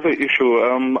bit of an issue.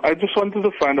 I just wanted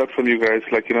to find out from you guys,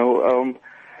 the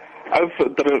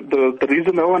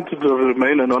reason I wanted to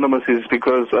remain anonymous is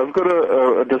because I've got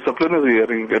a disciplinary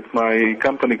hearing at my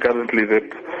company currently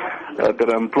that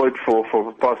I'm employed for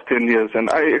the past 10 years, and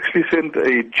I actually sent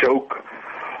a joke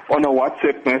on a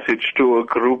WhatsApp message to a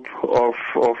group of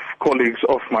colleagues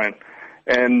of mine,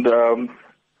 and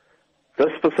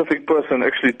this specific person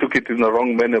actually took it in the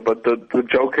wrong manner, but the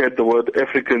joke had the word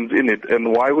Africans in it,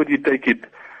 and why would you take it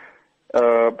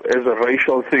as a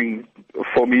racial thing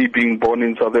for me being born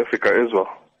in South Africa as well?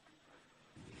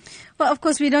 Well, of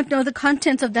course, we don't know the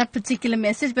contents of that particular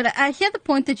message, but I hear the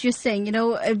point that you're saying.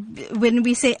 When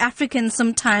we say Africans,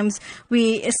 sometimes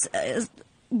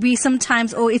it's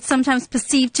sometimes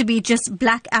perceived to be just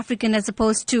black African as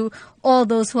opposed to all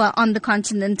those who are on the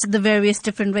continent, the various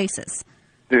different races.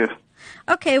 Yes.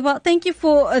 Okay, well, thank you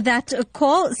for that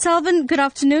call. Salvan, good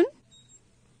afternoon.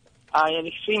 An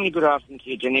extremely good afternoon to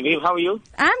you, Genevieve. How are you?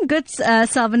 I'm good,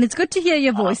 Salvan. It's good to hear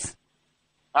your voice.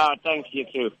 Thanks, you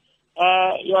too.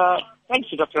 Thanks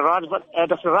to Dr. Raj. But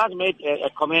Dr. Raj made a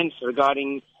comment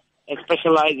regarding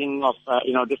specializing of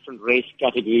different race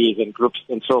categories and groups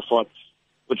and so forth,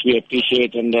 which we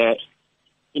appreciate. And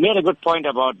he made a good point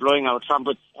about blowing our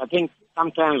trumpets. I think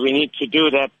sometimes we need to do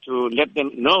that to let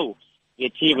them know the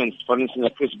achievements. For instance,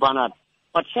 like Chris Barnard.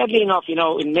 But sadly enough,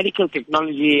 in medical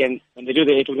technology and when they do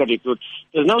the ethical recruit,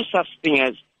 there's no such thing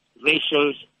as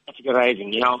racial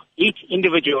categorizing. Each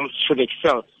individual should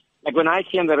excel. Like when I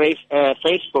see on the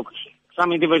Facebook,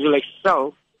 some individual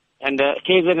excel, and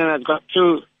KZN has got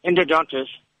 2 endodontists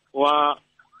who are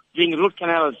doing root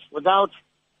canals without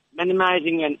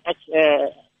minimizing and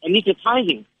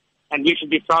anesthetizing, and we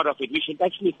should be proud of it. We should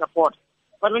actually support.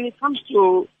 But when it comes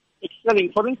to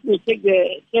excelling, for instance, take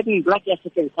the certain black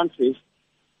African countries,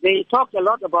 they talk a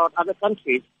lot about other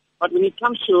countries, but when it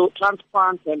comes to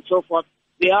transplants and so forth,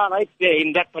 they are right there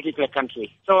in that particular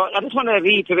country. So I just want to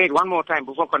reiterate one more time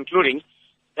before concluding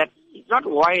that it's not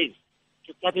wise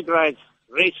to categorize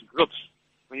race groups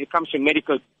when it comes to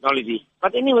medical technology.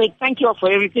 But anyway, thank you all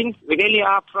for everything. We really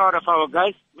are proud of our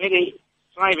guys. May they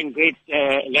thrive in great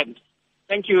length.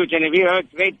 Thank you, Genevieve. Have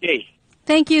a great day.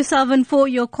 Thank you, Salvan, for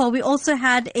your call. We also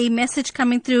had a message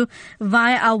coming through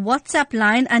via our WhatsApp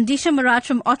line. Andisha Maraj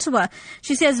from Ottawa.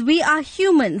 She says, we are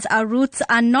humans. Our roots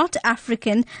are not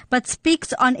African, but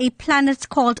speaks on a planet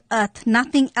called Earth.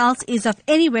 Nothing else is of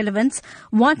any relevance.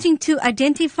 Wanting to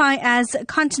identify as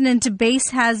continent base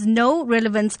has no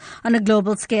relevance on a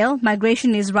global scale.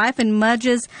 Migration is rife and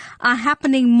mergers are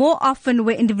happening more often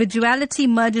where individuality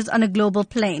merges on a global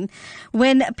plane.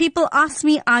 When people ask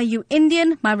me, are you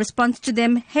Indian? My response to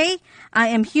them, hey, I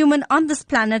am human on this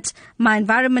planet. My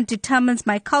environment determines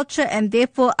my culture and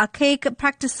therefore archaic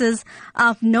practices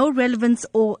are of no relevance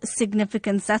or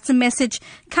significance. That's a message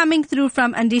coming through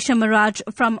from Andisha Maraj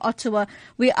from Ottawa.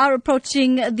 We are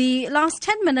approaching the last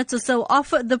 10 minutes or so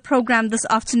of the program this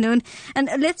afternoon. And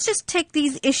let's just take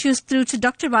these issues through to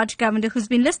Dr. Raj Govender, who's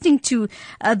been listening to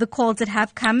the calls that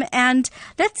have come. And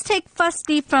let's take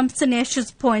firstly from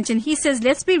Sanesh's point. And he says,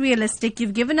 let's be realistic.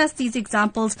 You've given us these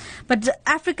examples, but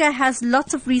Africa has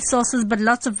lots of resources, but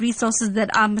lots of resources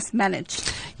that are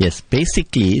mismanaged. Yes,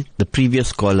 basically, the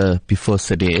previous caller before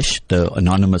Sadesh, the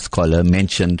anonymous caller,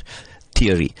 mentioned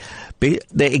theory. The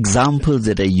examples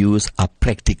that I use are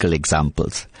practical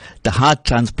examples. The heart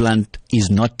transplant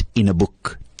is not in a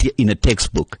book, in a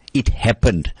textbook. It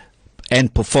happened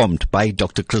and performed by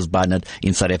Dr. Chris Barnard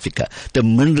in South Africa. The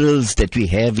minerals that we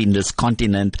have in this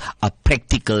continent are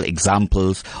practical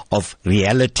examples of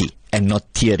reality and not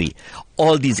theory.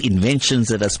 All these inventions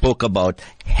that I spoke about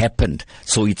happened.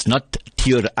 So it's not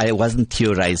I wasn't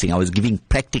theorizing. I was giving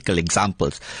practical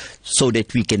examples so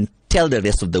that we can tell the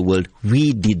rest of the world,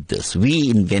 we did this, we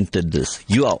invented this,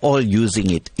 you are all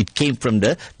using it. It came from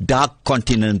the dark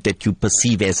continent that you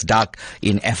perceive as dark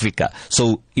in Africa.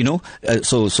 So,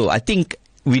 so I think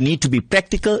we need to be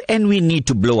practical and we need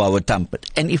to blow our trumpet.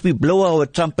 And if we blow our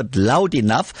trumpet loud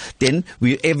enough, then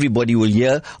everybody will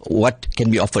hear what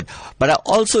can be offered. But I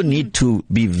also need to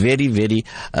be very, very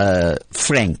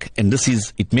frank, and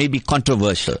it may be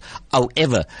controversial.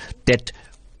 However, that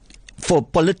for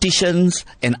politicians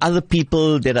and other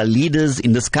people that are leaders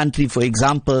in this country, for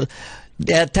example,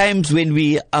 there are times when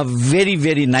we are very,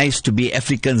 very nice to be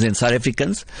Africans and South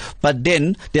Africans, but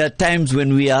then there are times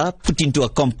when we are put into a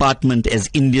compartment as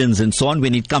Indians and so on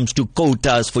when it comes to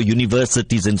quotas for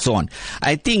universities and so on.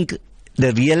 I think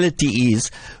the reality is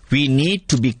we need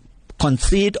to be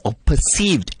considered or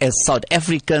perceived as South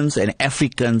Africans and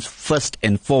Africans first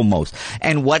and foremost.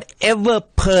 And whatever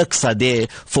perks are there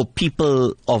for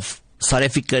people of South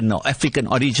African or African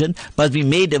origin must be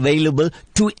made available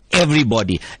to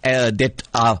everybody that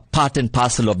are part and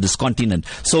parcel of this continent.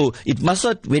 So it must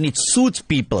not, when it suits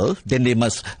people, then they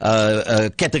must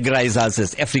categorize us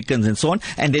as Africans and so on.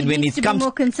 And then when it comes,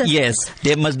 yes,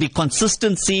 there must be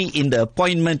consistency in the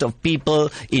appointment of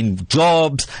people, in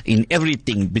jobs, in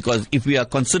everything. Because if we are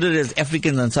considered as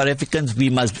Africans and South Africans, we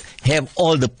must have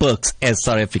all the perks as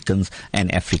South Africans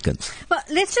and Africans. But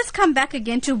let's just come back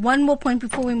again to one more point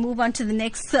before we move on to the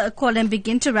next call and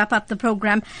begin to wrap up the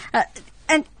program.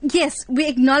 And yes, we're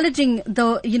acknowledging,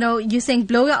 though, you're saying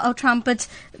blow our trumpet.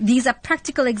 These are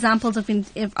practical examples of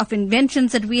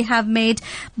inventions that we have made.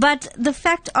 But the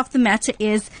fact of the matter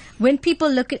is, when people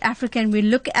look at Africa and we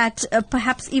look at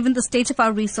perhaps even the state of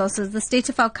our resources, the state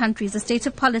of our countries, the state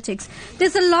of politics,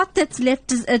 there's a lot that's left,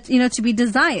 to be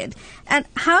desired. And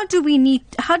how do we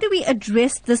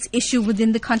address this issue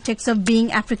within the context of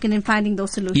being African and finding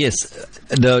those solutions? Yes,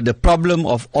 the problem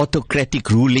of autocratic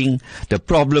ruling, the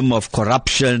problem of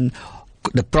corruption,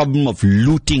 the problem of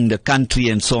looting the country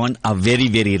and so on are very,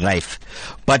 very rife.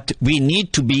 But we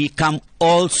need to become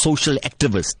all social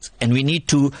activists, and we need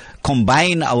to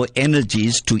combine our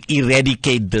energies to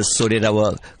eradicate this so that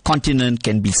our continent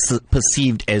can be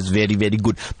perceived as very, very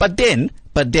good. But then,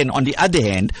 on the other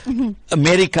hand,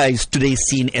 America is today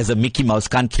seen as a Mickey Mouse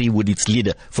country with its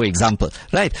leader, for example,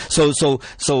 right? So,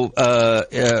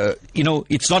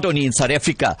 it's not only in South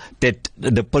Africa that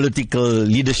the political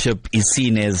leadership is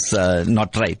seen as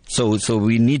not right. So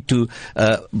we need to,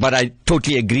 but I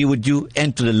totally agree with you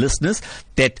and to the listeners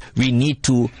that we need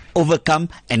to overcome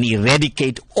and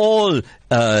eradicate all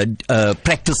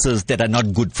practices that are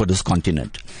not good for this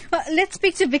continent. Well, let's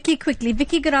speak to Vicky quickly.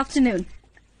 Vicky, good afternoon.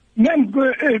 Ma'am,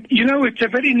 it's a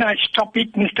very nice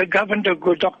topic. Dr. Govender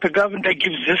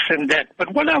gives this and that.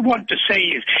 But what I want to say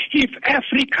is, if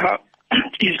Africa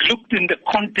is looked in the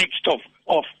context of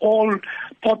all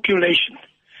population,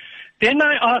 then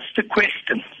I ask the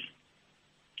question,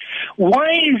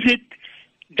 why is it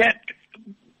that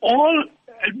all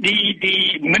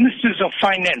the ministers of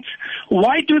finance,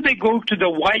 why do they go to the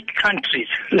white countries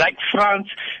like France,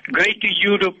 Greater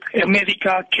Europe,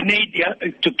 America,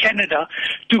 Canada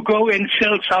to go and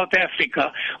sell South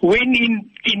Africa, when in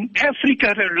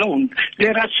Africa alone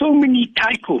there are so many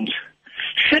tycoons?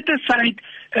 Set aside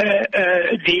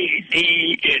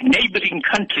the neighboring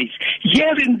countries.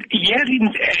 Here in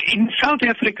South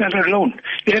Africa alone,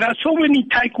 there are so many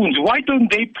tycoons. Why don't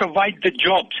they provide the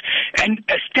jobs and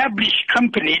establish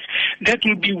companies that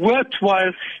will be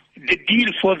worthwhile the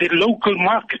deal for the local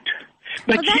market?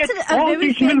 But well, that's a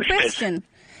very fair question.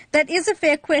 That is a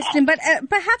fair question, but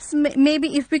perhaps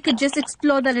maybe if we could just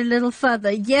explore that a little further.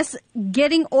 Yes,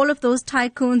 getting all of those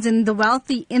tycoons and the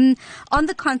wealthy on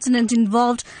the continent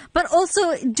involved, but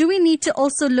also do we need to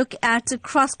also look at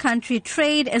cross-country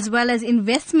trade as well as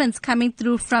investments coming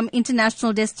through from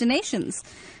international destinations?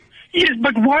 Yes,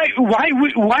 but why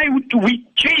would we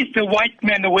chase the white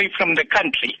man away from the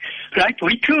country, right?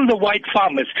 We kill the white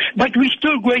farmers, but we're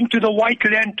still going to the white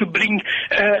land to bring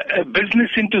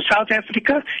business into South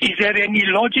Africa? Is there any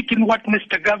logic in what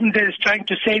Mr. Govender is trying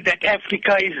to say, that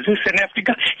Africa is this and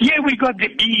Africa? Yeah, we got the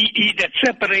BEE that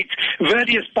separates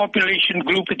various population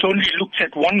groups. It only looks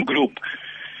at one group.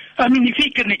 I mean, if he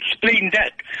can explain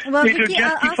that, well, it will Vicky,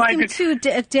 I'll ask him to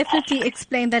definitely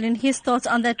explain that in his thoughts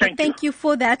on that. But thank you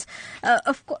for that.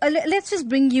 Let's just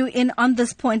bring you in on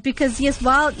this point, because yes,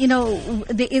 while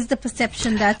there is the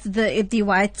perception that the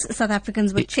white South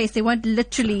Africans were chased, they weren't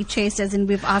literally chased, as in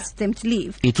we've asked them to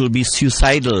leave. It will be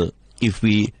suicidal if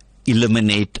we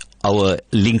eliminate our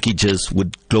linkages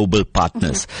with global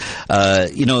partners.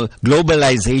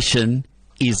 Globalization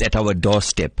is at our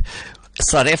doorstep.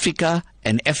 South Africa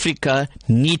and Africa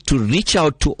need to reach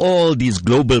out to all these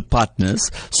global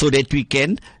partners so that we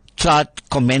can start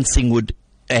commencing with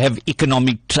have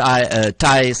economic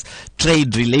ties,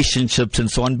 trade relationships and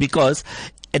so on, because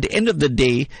at the end of the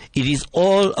day, it is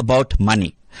all about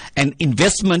money. And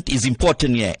investment is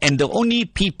important here. And the only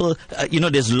people,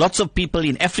 there's lots of people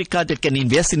in Africa that can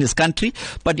invest in this country.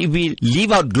 But if we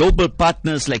leave out global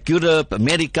partners like Europe,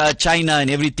 America, China and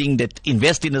everything that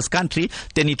invest in this country,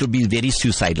 then it will be very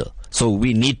suicidal. So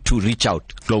we need to reach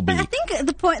out globally. But I think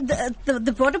the point,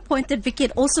 the broader point that Vicky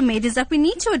had also made is that we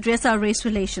need to address our race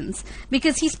relations,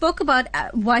 because he spoke about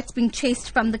whites being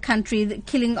chased from the country, the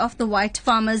killing of the white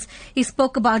farmers. He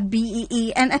spoke about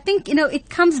BEE, and I think it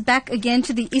comes back again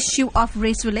to the issue of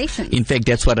race relations. In fact,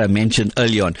 that's what I mentioned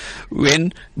early on.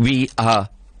 When we are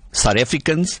South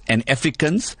Africans and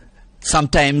Africans,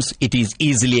 sometimes it is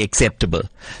easily acceptable.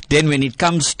 Then when it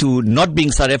comes to not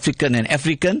being South African and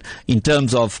African in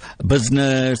terms of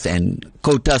business and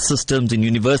quota systems in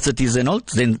universities and all,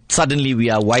 then suddenly we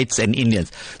are whites and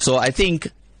Indians. So I think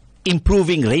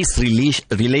improving race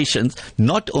relations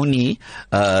not only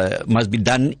must be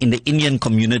done in the Indian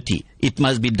community, it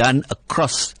must be done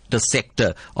across the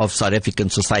sector of South African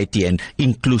society and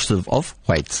inclusive of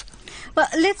whites. Well,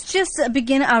 let's just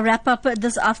begin our wrap-up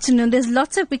this afternoon. There's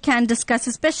lots that we can discuss,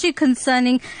 especially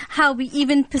concerning how we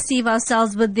even perceive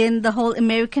ourselves within the whole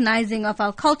Americanizing of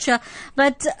our culture.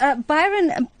 But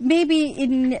Byron, maybe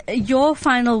in your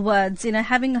final words,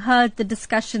 having heard the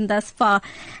discussion thus far,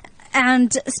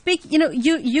 And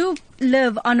you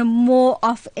live on a more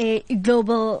of a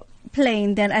global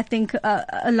plane than I think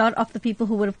a lot of the people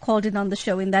who would have called in on the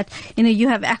show, in that, you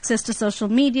have access to social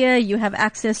media, you have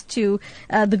access to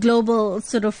the global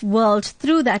sort of world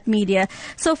through that media.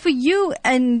 So for you,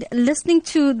 and listening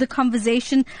to the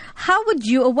conversation, how would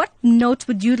you, or what note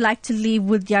would you like to leave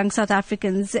with young South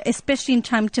Africans, especially in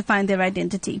trying to find their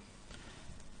identity?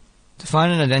 To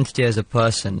find an identity as a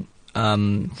person,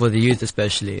 for the youth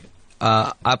especially,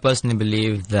 I personally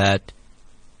believe that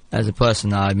as a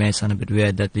person, now it may sound a bit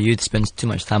weird, that the youth spends too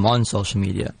much time on social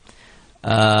media,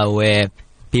 where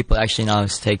people actually now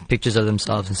take pictures of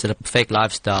themselves and set up a fake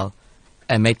lifestyle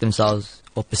and make themselves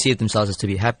or perceive themselves as to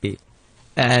be happy.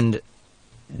 And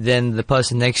then the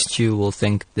person next to you will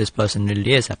think this person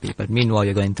really is happy. But meanwhile,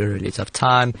 you're going through a really tough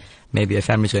time. Maybe your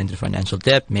family's going through financial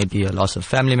debt. Maybe a loss of a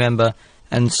family member.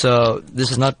 And so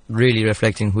this is not really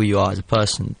reflecting who you are as a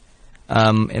person.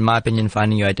 In my opinion,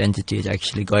 finding your identity is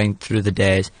actually going through the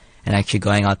days and actually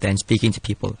going out there and speaking to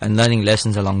people and learning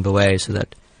lessons along the way, so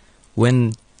that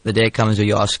when the day comes where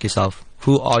you ask yourself,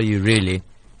 who are you really,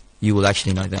 you will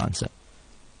actually know the answer.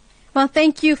 Well,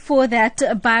 thank you for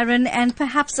that, Byron. And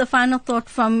perhaps a final thought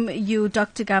from you,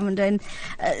 Dr. Govender, and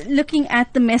looking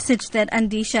at the message that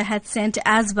Andisha had sent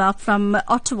as well from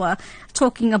Ottawa,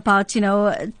 talking about,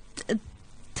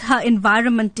 her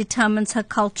environment determines her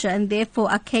culture, and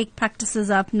therefore archaic practices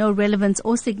are of no relevance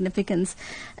or significance.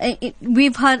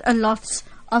 We've heard a lot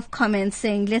of comments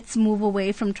saying, let's move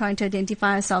away from trying to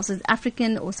identify ourselves as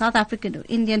African or South African or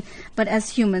Indian, but as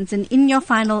humans. And in your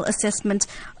final assessment,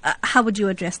 how would you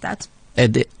address that?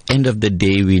 At the end of the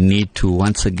day, we need to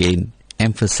once again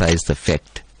emphasize the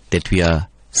fact that we are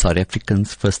South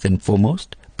Africans first and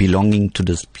foremost, belonging to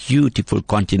this beautiful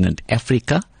continent,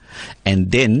 Africa,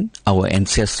 and then our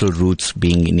ancestral roots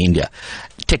being in India.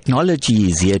 Technology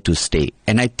is here to stay,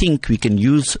 and I think we can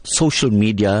use social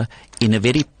media in a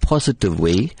very positive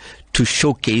way to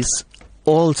showcase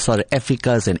all South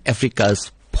Africa's and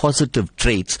Africa's positive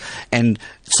traits, and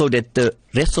so that the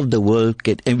rest of the world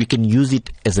and we can use it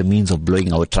as a means of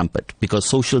blowing our trumpet, because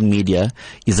social media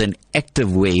is an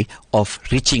active way of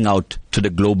reaching out to the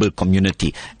global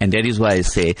community. And that is why I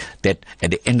say that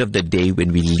at the end of the day,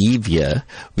 when we leave here,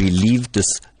 we leave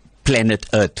this planet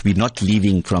Earth. We're not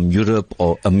leaving from Europe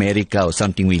or America or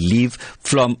something. We leave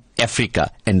from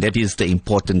Africa, and that is the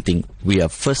important thing. We are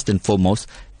first and foremost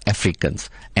Africans.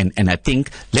 And I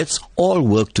think let's all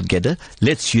work together.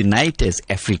 Let's unite as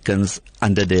Africans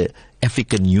under the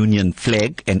African Union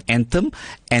flag and anthem,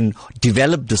 and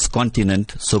develop this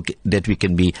continent so that we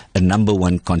can be a number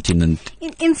one continent.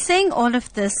 In saying all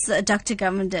of this, Dr.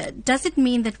 Govender, does it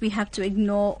mean that we have to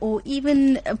ignore or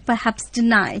even perhaps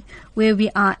deny where we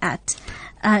are at?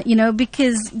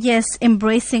 Because yes,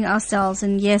 embracing ourselves,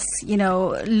 and yes,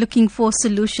 looking for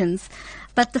solutions.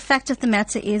 But the fact of the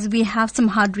matter is we have some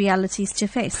hard realities to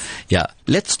face. Yeah,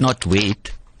 let's not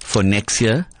wait for next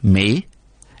year, May,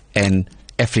 and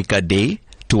Africa Day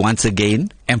to once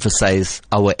again emphasize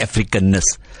our Africanness.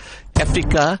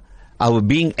 Africa, our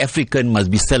being African must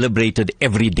be celebrated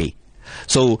every day.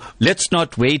 So let's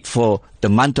not wait for the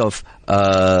month of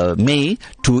May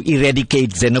to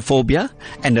eradicate xenophobia,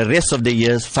 and the rest of the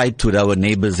years fight with our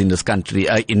neighbors in this country,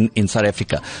 in South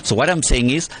Africa. So what I'm saying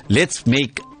is, let's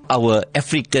make our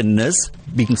Africanness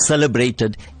being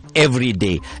celebrated every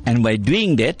day, and by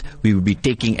doing that we will be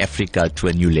taking Africa to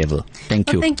a new level.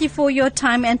 Thank you. Thank you for your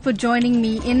time and for joining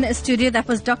me in the studio. That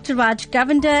was Dr. Raj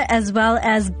Govender as well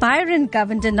as Byron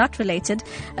Govender, not related,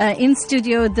 in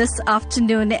studio this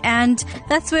afternoon. And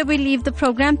that's where we leave the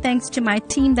program. Thanks to my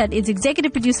team, that is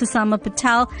executive producer Salma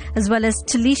Patel, as well as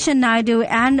Talisha Naidu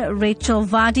and Rachel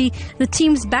Vardy. The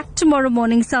team's back tomorrow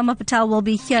morning. Salma Patel will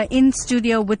be here in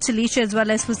studio with Talisha as well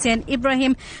as Hussein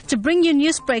Ibrahim to bring you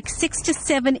Newsbreak 6 to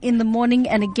 7 in the morning,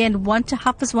 and again 1 to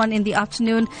 1:30 in the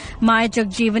afternoon. Maya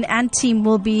Jagjeevan and team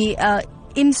will be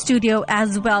in studio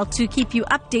as well to keep you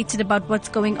updated about what's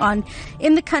going on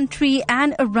in the country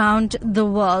and around the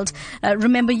world.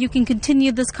 Remember, you can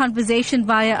continue this conversation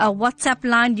via our WhatsApp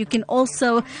line. You can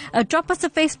also drop us a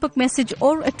Facebook message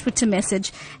or a Twitter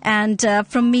message. And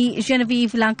from me,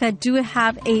 Genevieve, Lanka, do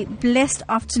have a blessed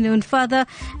afternoon further,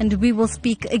 and we will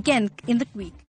speak again in the week.